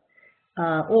GitHub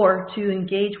or to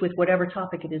engage with whatever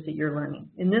topic it is that you're learning.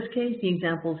 In this case, the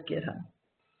example is GitHub.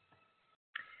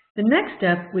 The next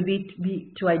step would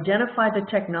be to identify the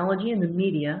technology and the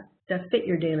media that fit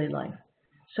your daily life.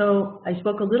 So I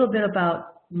spoke a little bit about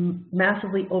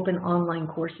massively open online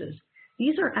courses.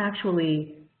 These are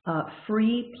actually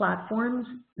free platforms.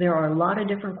 There are a lot of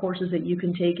different courses that you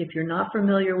can take. If you're not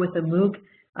familiar with the MOOC,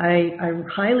 I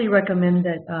highly recommend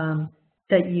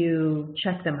that you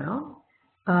check them out.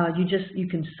 You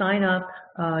can sign up,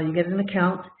 you get an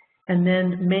account, and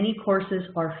then many courses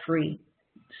are free.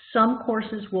 Some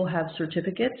courses will have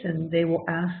certificates, and they will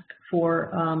ask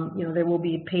for, there will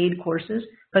be paid courses,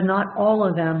 but not all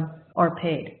of them are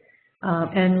paid.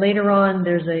 And later on,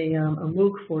 there's a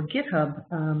MOOC for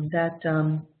GitHub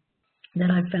that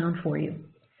I've found for you.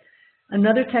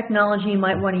 Another technology you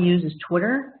might want to use is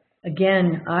Twitter.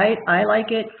 Again, I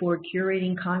like it for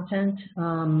curating content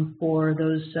for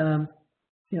those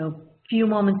few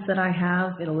moments that I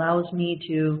have. It allows me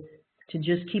to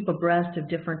just keep abreast of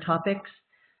different topics.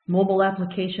 Mobile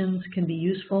applications can be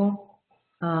useful.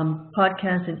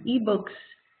 Podcasts and ebooks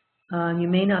you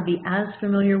may not be as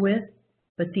familiar with,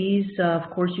 but these, of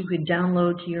course, you could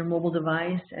download to your mobile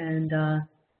device and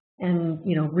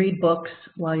read books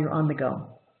while you're on the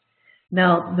go.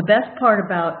 Now, the best part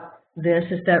about this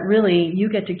is that really you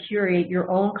get to curate your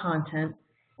own content,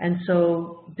 and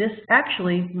so this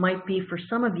actually might be for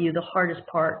some of you the hardest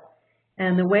part.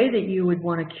 And the way that you would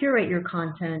want to curate your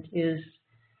content is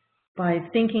by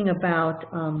thinking about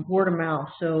word of mouth.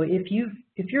 So if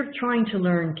you're trying to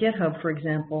learn GitHub, for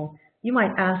example, you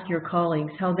might ask your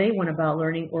colleagues how they went about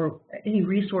learning or any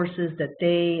resources that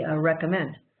they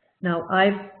recommend. Now,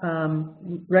 I've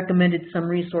recommended some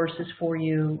resources for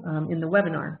you in the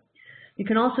webinar. You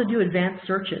can also do advanced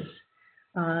searches.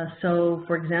 So,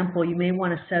 for example, you may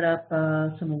want to set up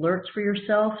some alerts for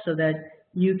yourself so that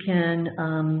you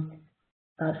can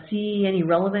see any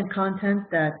relevant content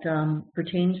that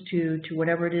pertains to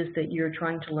whatever it is that you're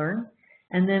trying to learn,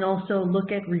 and then also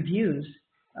look at reviews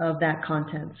of that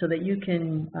content so that you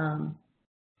can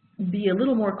be a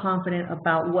little more confident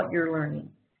about what you're learning.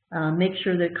 Make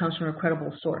sure that it comes from a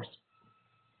credible source.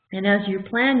 And as you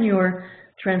plan your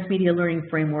transmedia learning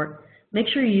framework, make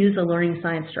sure you use a learning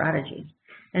science strategy.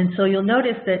 And so you'll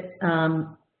notice that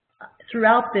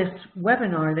throughout this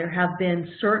webinar, there have been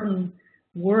certain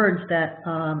words that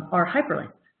are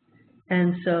hyperlinked.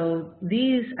 And so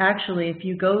these actually, if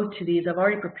you go to these, I've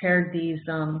already prepared these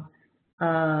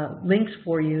links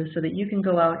for you so that you can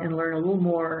go out and learn a little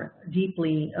more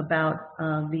deeply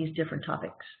about these different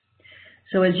topics.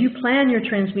 So as you plan your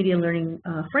transmedia learning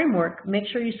framework, make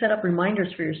sure you set up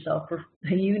reminders for yourself.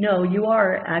 You know you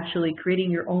are actually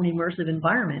creating your own immersive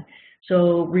environment.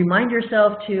 So remind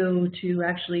yourself to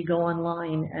actually go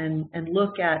online and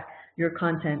look at your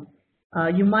content.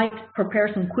 You might prepare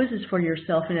some quizzes for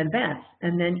yourself in advance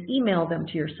and then email them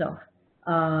to yourself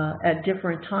at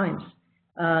different times.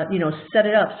 You know, set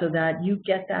it up so that you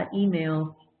get that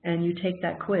email and you take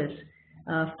that quiz.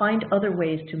 Find other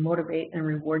ways to motivate and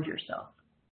reward yourself.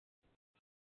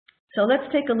 So let's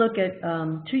take a look at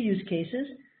two use cases.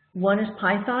 One is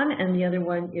Python and the other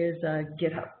one is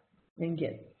GitHub and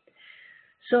Git.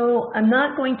 So I'm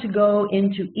not going to go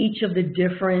into each of the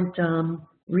different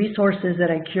resources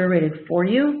that I curated for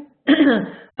you,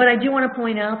 but I do want to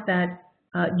point out that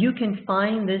you can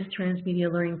find this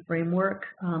transmedia learning framework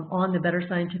on the Better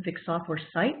Scientific Software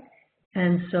site.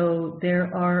 And so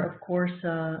there are, of course,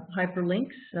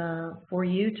 hyperlinks for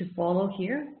you to follow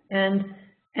here.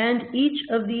 And each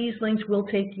of these links will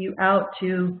take you out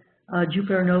to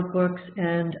Jupyter Notebooks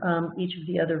and each of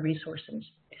the other resources.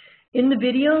 In the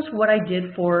videos, what I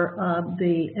did for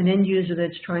an end user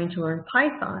that's trying to learn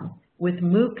Python with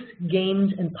MOOCs,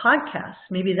 games, and podcasts,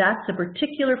 maybe that's a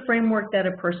particular framework that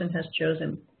a person has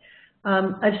chosen.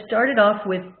 I've started off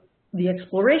with the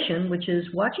exploration, which is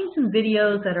watching some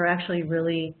videos that are actually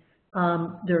really,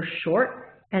 they're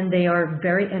short and they are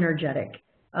very energetic.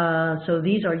 So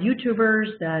these are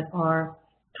YouTubers that are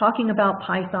talking about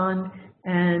Python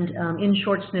and in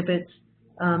short snippets.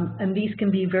 And these can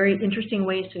be very interesting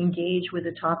ways to engage with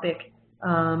the topic.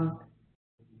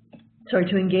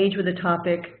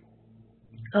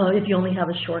 If you only have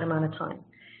a short amount of time.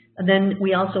 And then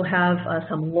we also have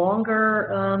some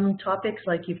longer topics,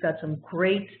 like you've got some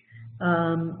great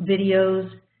videos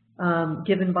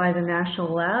given by the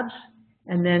national labs.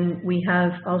 And then we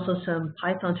have also some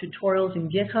Python tutorials in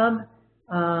GitHub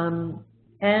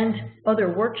and other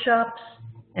workshops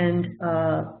and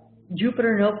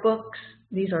Jupyter Notebooks.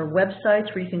 These are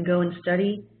websites where you can go and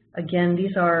study. Again,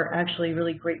 these are actually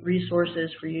really great resources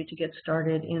for you to get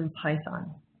started in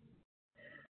Python.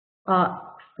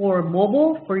 For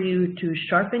mobile, for you to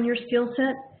sharpen your skill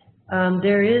set,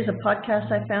 there is a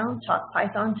podcast I found, Talk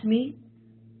Python to Me.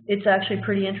 It's actually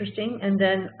pretty interesting. And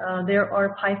then there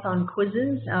are Python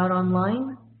quizzes out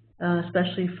online,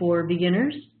 especially for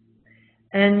beginners.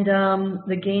 And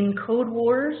the game Code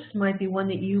Wars might be one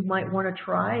that you might want to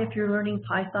try if you're learning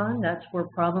Python. That's for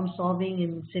problem solving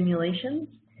and simulations.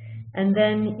 And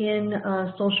then in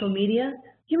social media,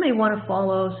 you may want to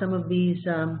follow some of these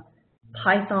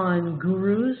Python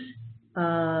gurus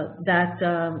that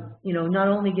you know, not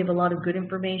only give a lot of good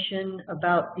information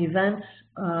about events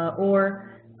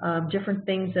or different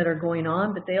things that are going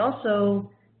on, but they also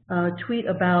tweet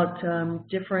about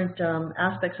different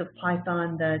aspects of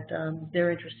Python that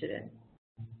they're interested in.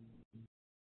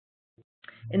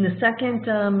 In the second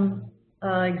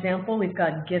example, we've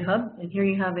got GitHub, and here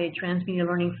you have a transmedia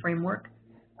learning framework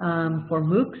for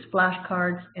MOOCs,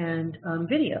 flashcards, and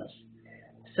videos.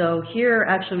 So here,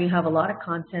 actually, we have a lot of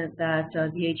content that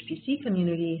the HPC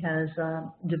community has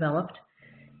developed.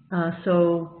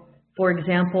 So, for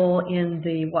example, in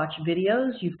the watch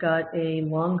videos, you've got a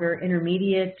longer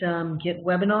intermediate Git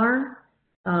webinar,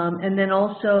 and then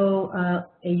also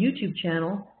a YouTube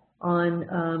channel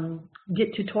on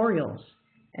Git tutorials,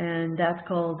 and that's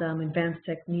called Advanced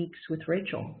Techniques with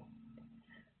Rachel.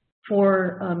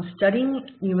 For studying,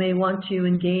 you may want to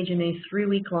engage in a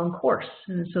 3-week-long course.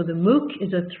 And so the MOOC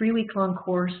is a 3-week-long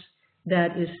course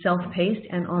that is self-paced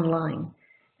and online.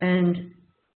 And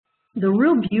the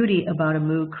real beauty about a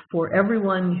MOOC for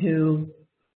everyone who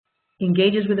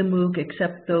engages with a MOOC,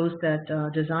 except those that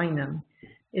design them,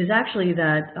 is actually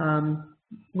that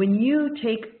when you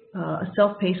take a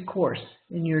self-paced course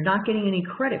and you're not getting any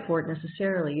credit for it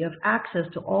necessarily, you have access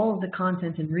to all of the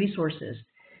content and resources.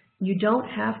 You don't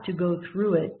have to go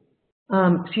through it,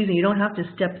 you don't have to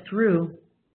step through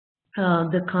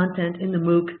the content in the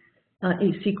MOOC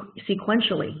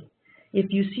sequentially.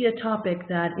 If you see a topic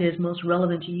that is most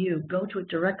relevant to you, go to it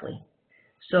directly.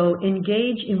 So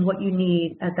engage in what you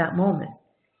need at that moment.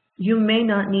 You may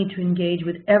not need to engage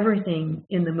with everything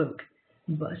in the MOOC.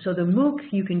 So the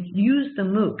MOOC, you can use the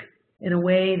MOOC in a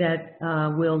way that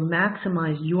will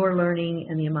maximize your learning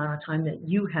and the amount of time that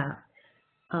you have.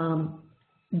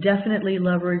 Definitely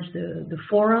leverage the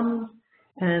forum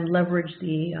and leverage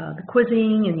the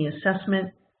quizzing and the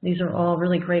assessment. These are all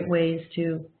really great ways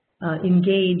to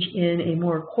engage in a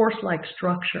more course-like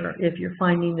structure if you're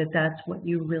finding that that's what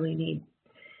you really need.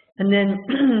 And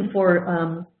then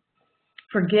for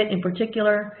Git in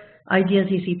particular,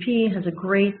 IDEAS-ECP has a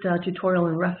great tutorial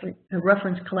and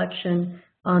reference collection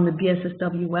on the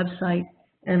BSSW website.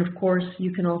 And of course,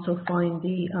 you can also find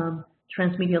the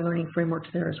transmedia learning frameworks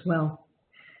there as well.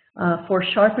 For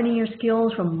sharpening your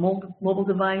skills from mobile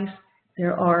device,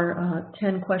 there are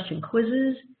 10 question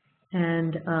quizzes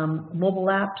and mobile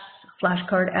apps,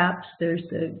 flashcard apps. There's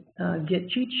the Git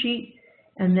cheat sheet,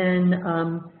 and then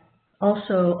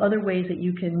also other ways that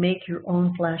you can make your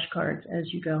own flashcards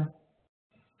as you go.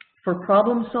 For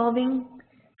problem solving,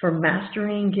 for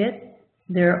mastering Git,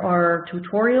 there are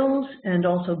tutorials and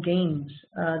also games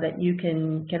that you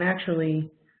can actually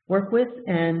work with,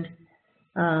 and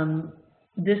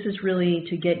this is really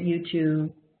to get you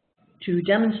to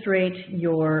demonstrate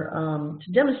your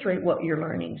demonstrate what you're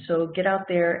learning. So get out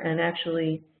there and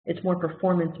actually, it's more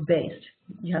performance based.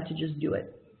 You have to just do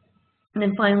it. And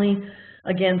then finally,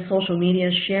 again, social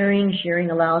media sharing. Sharing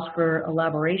allows for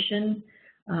elaboration,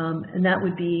 and that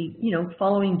would be, you know,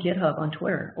 following GitHub on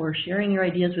Twitter or sharing your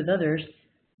ideas with others,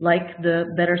 like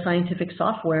the Better Scientific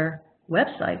Software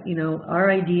website. You know, our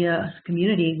IDEAS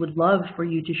community would love for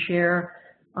you to share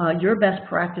your best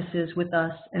practices with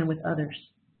us and with others.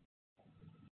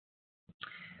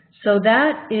 So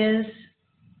that is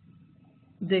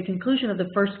the conclusion of the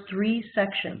first 3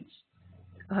 sections.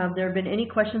 Have there been any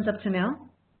questions up to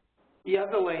now?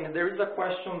 Yes, Elaine, there is a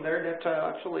question there that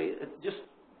actually just,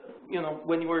 you know,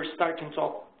 when you were starting to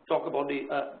talk about the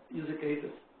use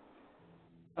cases.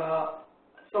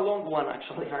 It's a long one,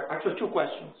 actually 2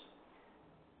 questions.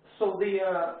 So the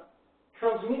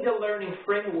transmedia learning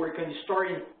framework and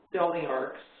storytelling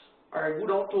arcs are a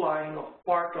good outline of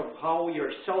part of how we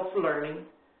are self-learning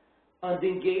and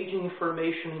engaging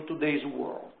information in today's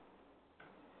world.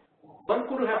 One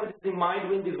could have this in mind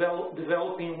when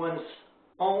developing one's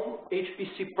own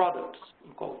HPC products,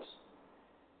 in quotes.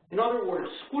 In other words,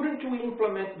 couldn't we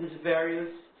implement these various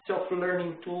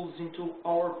self-learning tools into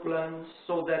our plans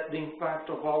so that the impact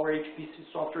of our HPC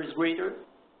software is greater?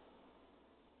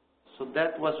 So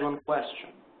that was one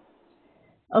question.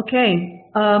 Okay.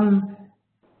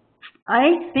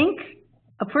 I think,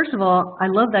 first of all, I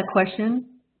love that question.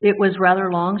 It was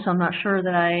rather long, so I'm not sure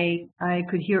that I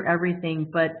could hear everything,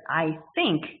 but I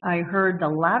think I heard the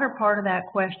latter part of that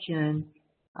question.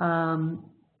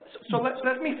 So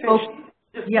let me finish. Oh,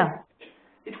 yeah.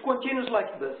 It continues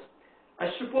like this. I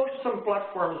suppose some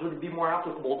platforms would be more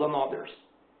applicable than others.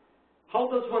 How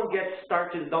does one get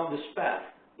started down this path?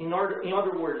 In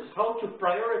other words, how to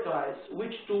prioritize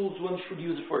which tools one should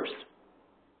use first?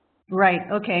 Right,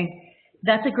 okay.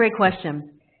 That's a great question.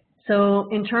 So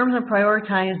in terms of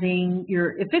prioritizing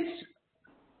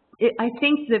I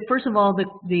think that first of all,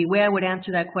 the way I would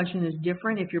answer that question is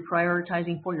different if you're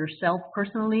prioritizing for yourself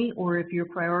personally or if you're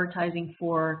prioritizing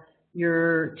for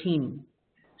your team.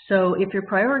 So if you're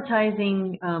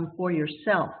prioritizing for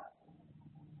yourself,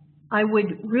 I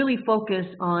would really focus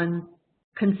on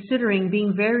considering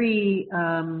being very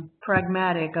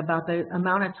pragmatic about the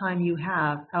amount of time you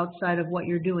have outside of what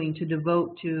you're doing to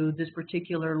devote to this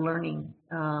particular learning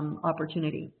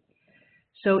opportunity.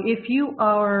 So if you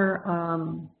are,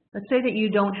 let's say that you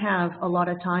don't have a lot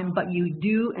of time, but you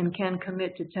do and can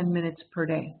commit to 10 minutes per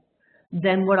day,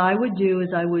 then what I would do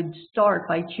is I would start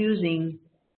by choosing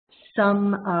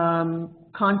some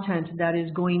content that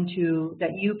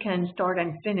you can start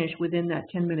and finish within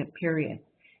that 10-minute period.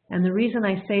 And the reason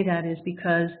I say that is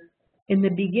because in the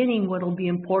beginning, what will be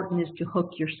important is to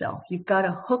hook yourself. You've got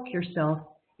to hook yourself.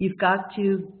 You've got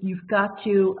to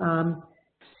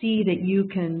see that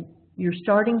you're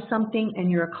starting something and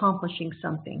you're accomplishing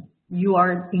something. You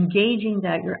are engaging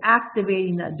that, you're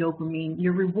activating that dopamine,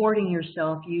 you're rewarding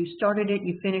yourself. You started it,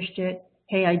 you finished it,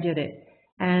 hey, I did it.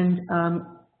 And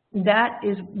that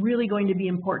is really going to be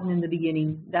important in the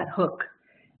beginning, that hook.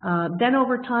 Then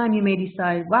over time, you may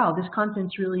decide, wow, this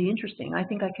content's really interesting. I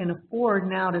think I can afford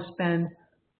now to spend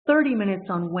 30 minutes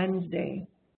on Wednesday.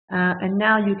 And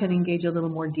now you can engage a little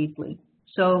more deeply.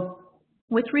 So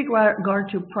with regard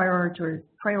to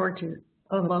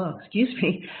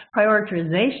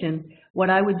prioritization, what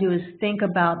I would do is think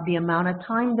about the amount of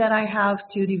time that I have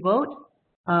to devote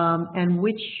and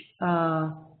which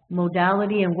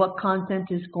modality and what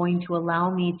content is going to allow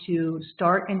me to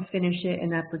start and finish it in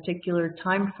that particular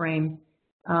time frame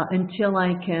until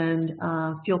I can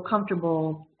feel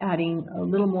comfortable adding a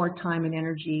little more time and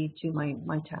energy to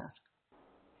my task.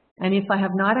 And if I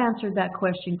have not answered that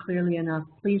question clearly enough,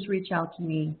 please reach out to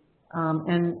me,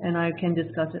 and I can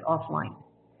discuss it offline.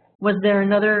 Was there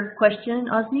another question,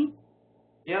 Osni?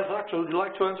 Yes, actually, would you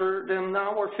like to answer them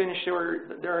now or finish?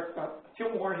 Or there are a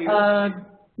few more here.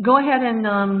 Go ahead and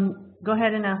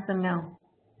ask them now.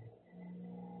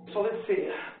 So let's see.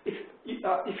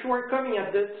 If you are coming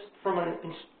at this from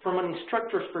an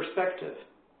instructor's perspective,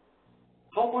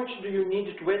 how much do you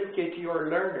need to educate your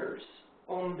learners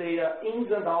on the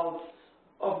ins and outs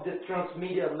of the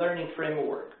transmedia learning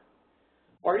framework?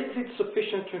 Or is it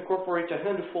sufficient to incorporate a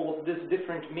handful of these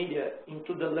different media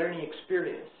into the learning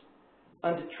experience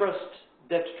and trust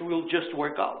that it will just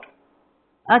work out?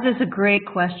 That is a great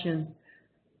question.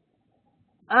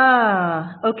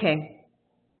 Okay.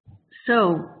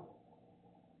 So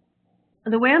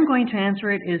the way I'm going to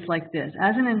answer it is like this.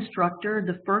 As an instructor,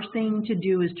 the first thing to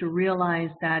do is to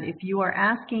realize that if you are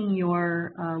asking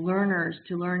your learners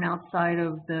to learn outside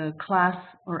of the class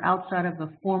or outside of a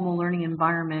formal learning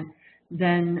environment,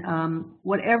 then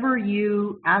whatever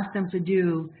you ask them to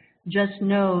do, just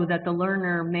know that the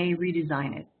learner may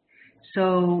redesign it.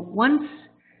 So once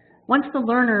the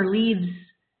learner leaves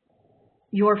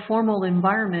your formal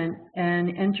environment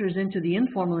and enters into the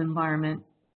informal environment,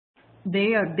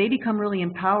 they become really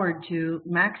empowered to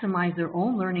maximize their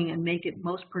own learning and make it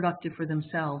most productive for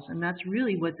themselves. And that's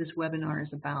really what this webinar is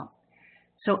about.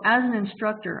 So as an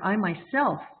instructor, I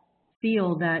myself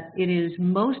feel that it is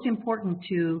most important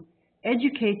to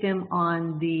educate them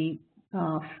on the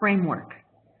framework.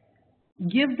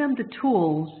 Give them the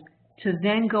tools to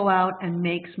then go out and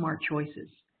make smart choices,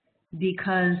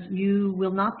 because you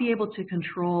will not be able to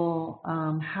control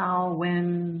how,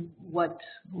 when, what,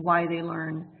 why they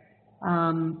learn.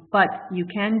 But you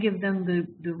can give them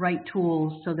the right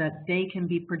tools so that they can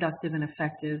be productive and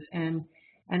effective. And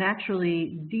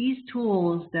actually, these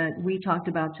tools that we talked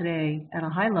about today at a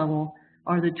high level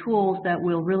are the tools that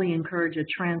will really encourage a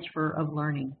transfer of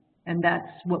learning. And that's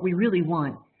what we really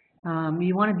want.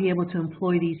 You want to be able to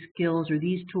employ these skills or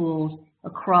these tools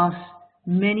across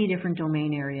many different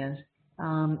domain areas.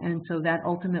 And so that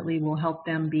ultimately will help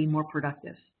them be more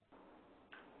productive.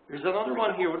 There's another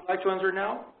one here. Would you like to answer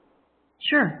now?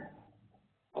 Sure.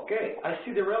 Okay, I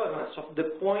see the relevance of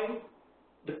the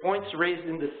points raised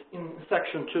in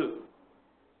section 2.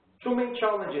 Two main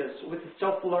challenges with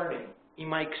self-learning, in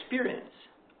my experience,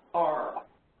 are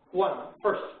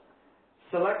first,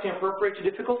 selecting appropriate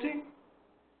difficulty.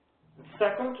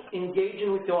 Second,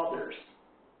 engaging with the others,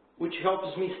 which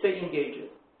helps me stay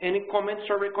engaged. Any comments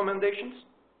or recommendations?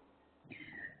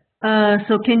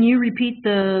 So can you repeat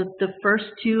the first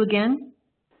two again?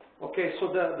 Okay, so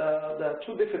the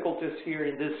two difficulties here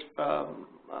in this,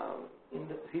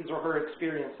 his or her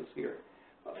experiences here.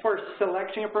 First,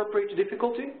 selecting appropriate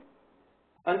difficulty,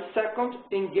 and second,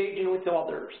 engaging with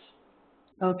others.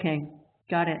 Okay,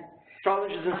 got it.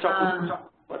 Challenges in self-learning.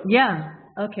 Yeah,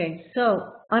 okay.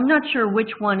 So I'm not sure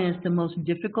which one is the most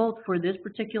difficult for this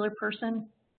particular person.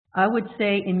 I would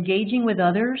say engaging with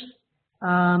others.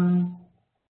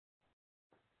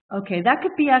 Okay, that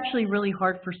could be actually really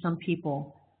hard for some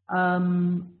people.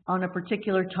 On a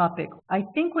particular topic. I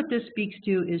think what this speaks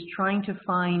to is trying to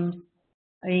find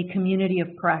a community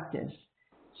of practice.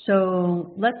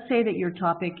 So let's say that your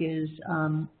topic is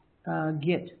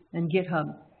Git and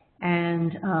GitHub,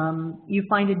 and you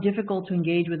find it difficult to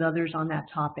engage with others on that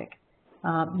topic.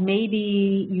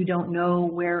 Maybe you don't know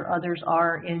where others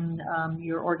are in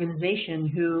your organization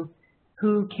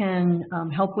who can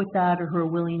help with that, or who are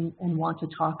willing and want to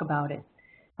talk about it.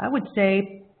 I would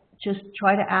say just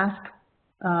try to ask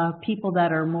people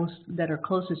that are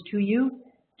closest to you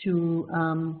to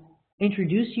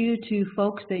introduce you to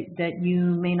folks that you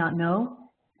may not know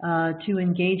to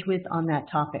engage with on that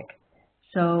topic.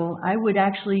 So I would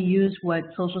actually use what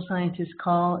social scientists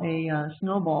call a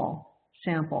snowball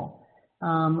sample.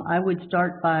 I would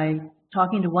start by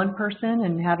talking to one person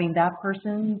and having that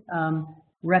person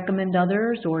recommend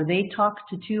others, or they talk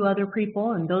to two other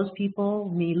people, and those people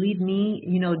may lead me,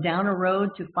 down a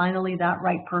road to finally that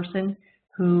right person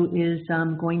who is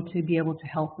going to be able to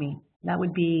help me. That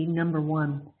would be number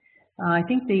one. I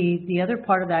think the other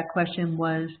part of that question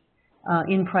was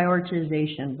in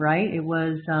prioritization, right? It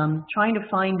was trying to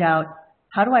find out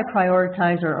how do I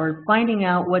prioritize, or finding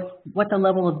out what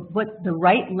the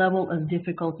right level of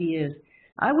difficulty is.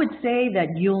 I would say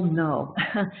that you'll know.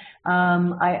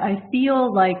 I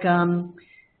feel like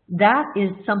that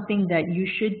is something that you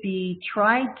should be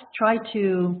try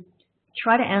to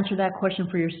answer that question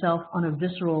for yourself on a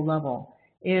visceral level.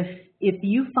 If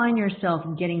you find yourself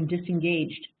getting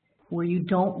disengaged, where you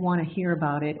don't want to hear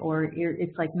about it, or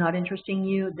it's like not interesting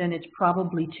you, then it's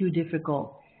probably too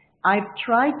difficult. I've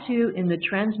tried to, in the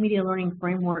transmedia learning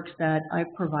frameworks that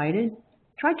I've provided,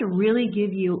 tried to really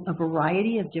give you a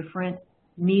variety of different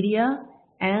media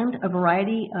and a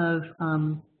variety of,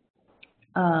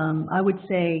 I would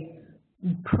say,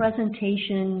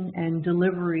 presentation and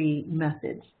delivery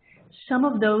methods. Some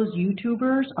of those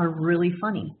YouTubers are really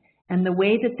funny, and the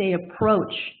way that they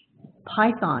approach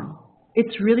Python,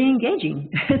 it's really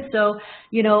engaging. So,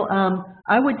 you know,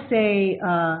 I would say,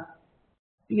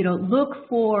 you know, look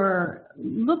for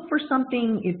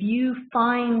something. If you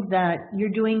find that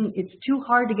it's too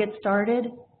hard to get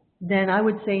started, then I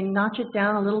would say notch it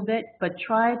down a little bit, but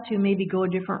try to maybe go a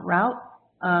different route,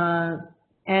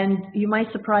 and you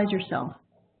might surprise yourself.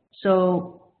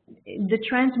 So the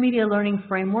transmedia learning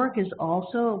framework is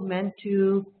also meant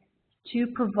to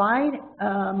provide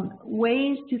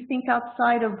ways to think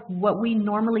outside of what we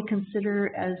normally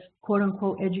consider as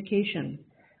quote-unquote education,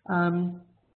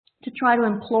 to try to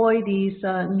employ these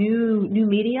new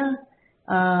media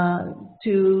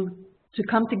to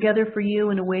come together for you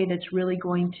in a way that's really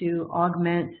going to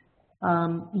augment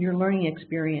your learning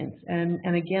experience.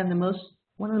 And again,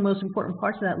 one of the most important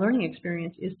parts of that learning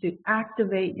experience is to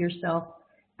activate yourself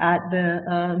at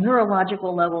the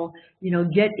neurological level, you know,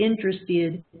 get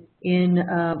interested in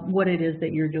what it is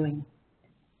that you're doing.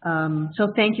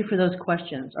 So thank you for those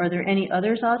questions. Are there any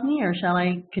others, Osni, or shall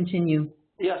I continue?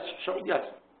 Yes, sure, yes.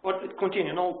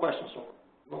 Continue, no questions,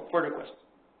 no further questions.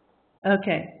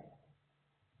 Okay.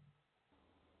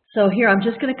 So here, I'm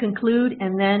just going to conclude,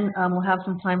 and then we'll have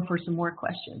some time for some more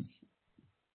questions.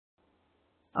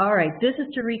 All right, this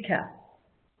is to recap.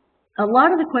 A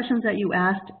lot of the questions that you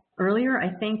asked earlier,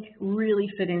 I think, really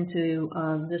fit into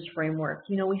this framework.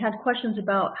 You know, we had questions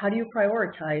about how do you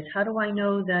prioritize? How do I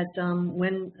know that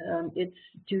when it's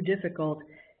too difficult?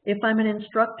 If I'm an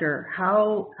instructor,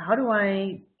 how do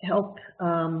I help?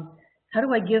 How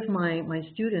do I give my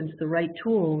students the right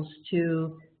tools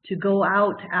to go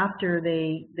out after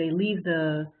they leave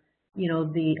the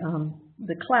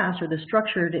class or the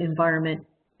structured environment,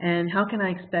 and how can I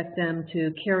expect them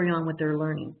to carry on with their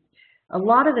learning? A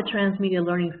lot of the transmedia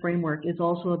learning framework is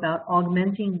also about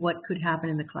augmenting what could happen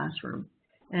in the classroom.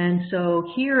 And so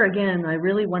here again, I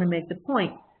really want to make the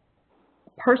point.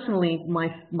 Personally, my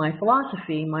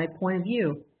philosophy, my point of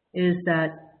view is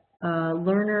that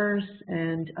learners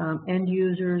and end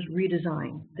users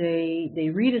redesign. They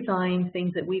redesign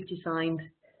things that we've designed,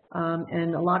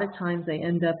 and a lot of times they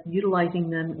end up utilizing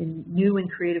them in new and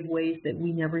creative ways that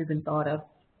we never even thought of.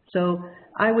 So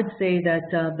I would say that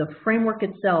the framework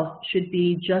itself should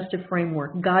be just a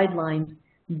framework, guidelines,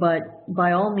 but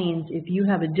by all means, if you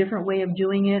have a different way of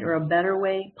doing it or a better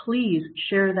way, please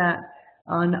share that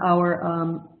on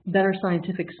our Better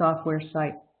Scientific Software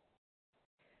site.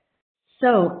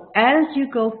 So as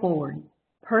you go forward,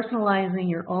 personalizing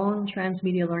your own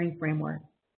transmedia learning framework,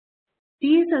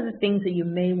 these are the things that you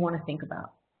may want to think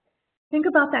about. Think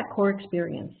about that core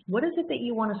experience. What is it that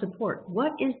you want to support?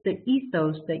 What is the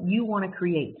ethos that you want to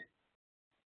create?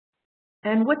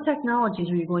 And what technologies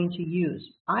are you going to use?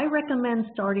 I recommend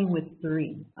starting with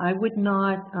 3. I would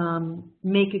not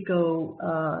make it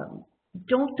go,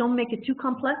 don't make it too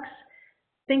complex.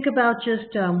 Think about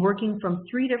just working from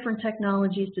 3 different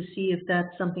technologies to see if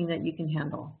that's something that you can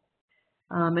handle.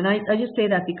 And I just say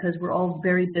that because we're all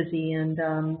very busy, and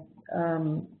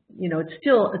you know,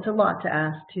 it's a lot to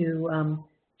ask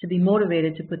to be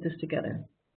motivated to put this together.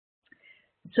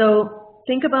 So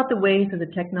think about the ways that the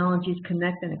technologies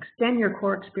connect and extend your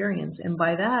core experience. And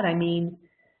by that, I mean,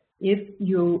 if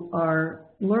you are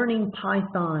learning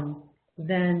Python,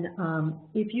 then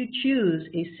if you choose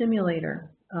a simulator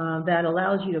that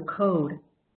allows you to code,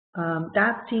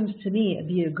 that seems to me to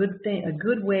be a good thing, a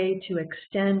good way to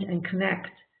extend and connect.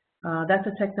 That's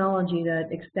a technology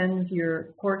that extends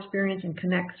your core experience and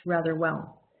connects rather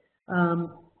well.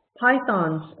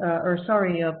 Podcasts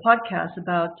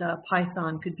about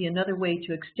Python could be another way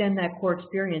to extend that core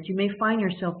experience. You may find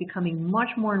yourself becoming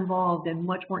much more involved and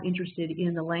much more interested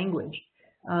in the language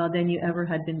than you ever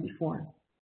had been before.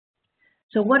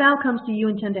 So what outcomes do you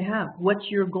intend to have?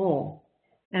 What's your goal?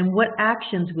 And what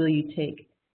actions will you take?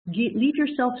 Leave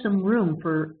yourself some room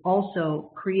for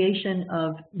also creation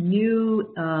of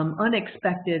new,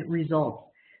 unexpected results.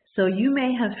 So you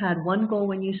may have had one goal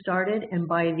when you started, and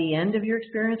by the end of your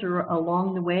experience or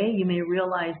along the way, you may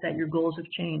realize that your goals have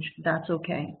changed. That's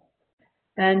okay.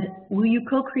 And will you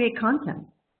co-create content?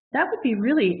 That would be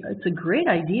really, it's a great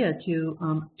idea to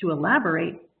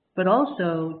elaborate but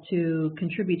also to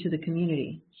contribute to the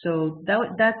community. So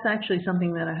that's actually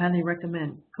something that I highly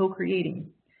recommend, co-creating.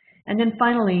 And then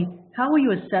finally, how will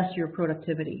you assess your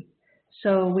productivity?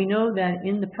 So we know that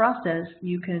in the process,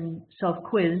 you can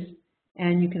self-quiz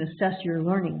and you can assess your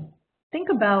learning. Think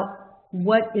about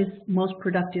what is most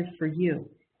productive for you.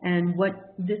 And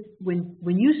when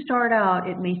you start out,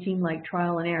 it may seem like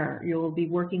trial and error. You'll be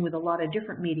working with a lot of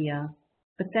different media,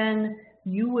 but then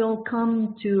you will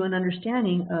come to an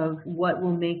understanding of what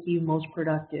will make you most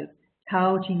productive,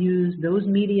 how to use those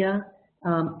media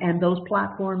and those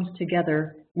platforms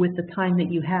together with the time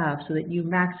that you have so that you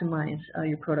maximize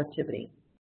your productivity.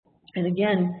 And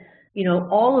again, you know,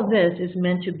 all of this is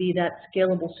meant to be that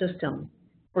scalable system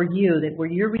for you, that where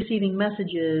you're receiving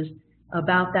messages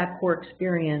about that core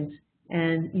experience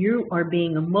and you are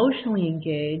being emotionally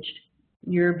engaged.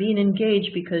 You're being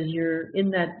engaged because you're in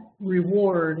that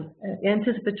reward,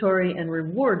 anticipatory and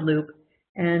reward loop,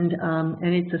 and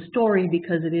it's a story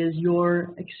because it is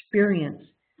your experience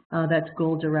that's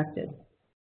goal-directed.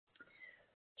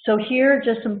 So here,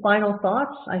 just some final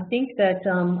thoughts. I think that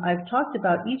I've talked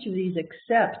about each of these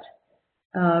except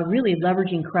really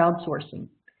leveraging crowdsourcing.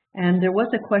 And there was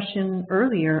a question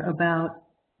earlier about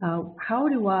how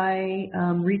do I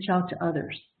reach out to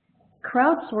others?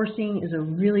 Crowdsourcing is a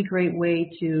really great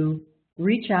way to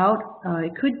reach out.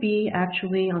 It could be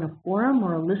actually on a forum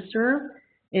or a listserv,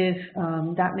 if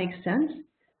that makes sense,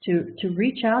 to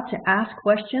reach out, to ask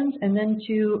questions, and then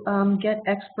to get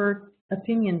expert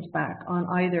opinions back on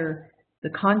either the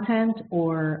content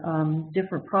or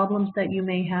different problems that you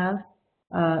may have.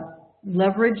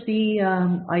 Leverage the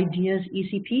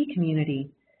IDEAS-ECP community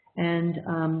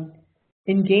and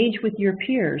engage with your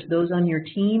peers, those on your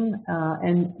team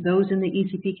and those in the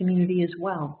ECP community as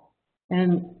well.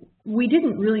 And we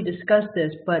didn't really discuss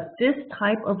this, but this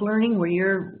type of learning where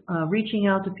you're reaching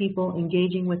out to people,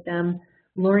 engaging with them,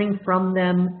 learning from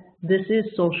them, this is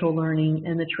social learning,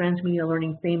 and the transmedia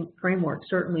learning framework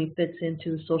certainly fits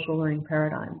into the social learning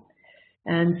paradigm.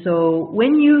 And so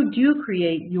when you do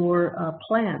create your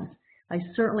plans, I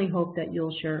certainly hope that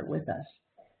you'll share it with us.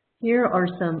 Here are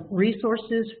some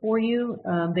resources for you.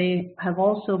 They have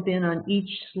also been on each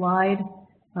slide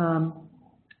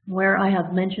where I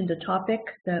have mentioned a topic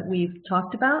that we've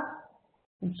talked about.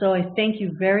 And so I thank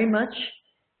you very much.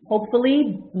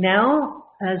 Hopefully now,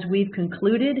 as we've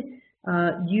concluded,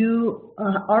 you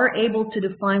are able to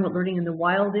define what learning in the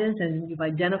wild is, and you've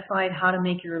identified how to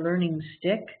make your learning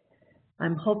stick.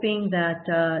 I'm hoping that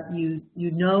you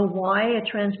know why a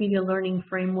transmedia learning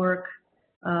framework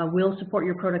will support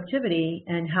your productivity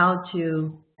and how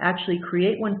to actually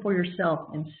create one for yourself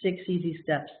in 6 easy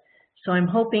steps. So I'm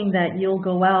hoping that you'll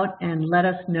go out and let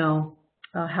us know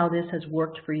how this has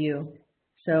worked for you.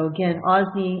 So again,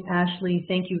 Osni, Ashley,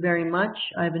 thank you very much.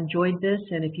 I've enjoyed this,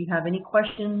 and if you have any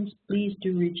questions, please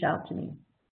do reach out to me.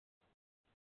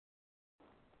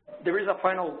 There is a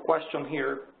final question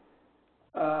here.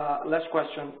 Last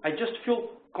question. I just feel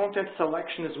content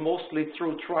selection is mostly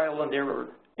through trial and error.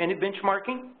 Any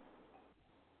benchmarking?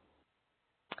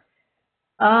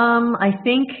 I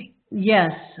think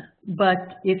yes,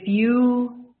 but if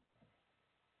you,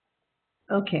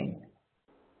 okay.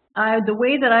 The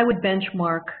way that I would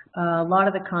benchmark a lot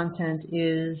of the content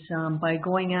is by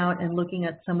going out and looking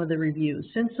at some of the reviews.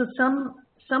 Since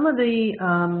some of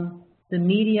the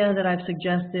media that I've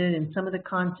suggested and some of the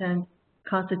content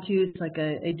constitutes like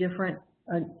a different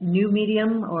new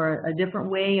medium or a different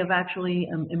way of actually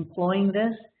employing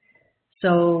this.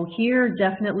 So here,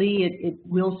 definitely, it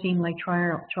will seem like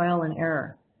trial and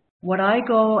error. What I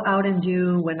go out and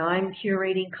do when I'm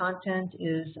curating content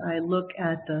is I look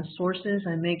at the sources,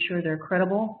 I make sure they're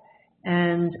credible,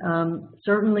 and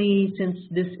certainly since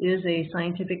this is a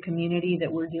scientific community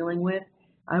that we're dealing with,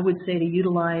 I would say to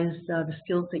utilize the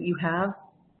skills that you have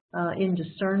in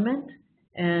discernment,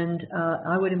 and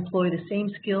I would employ the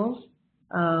same skills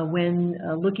when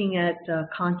looking at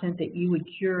content that you would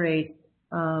curate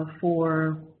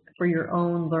for your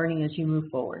own learning as you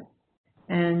move forward.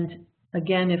 And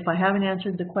again, if I haven't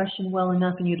answered the question well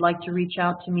enough and you'd like to reach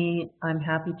out to me, I'm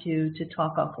happy to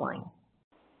talk offline.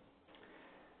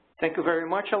 Thank you very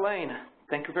much, Elaine.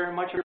 Thank you very much.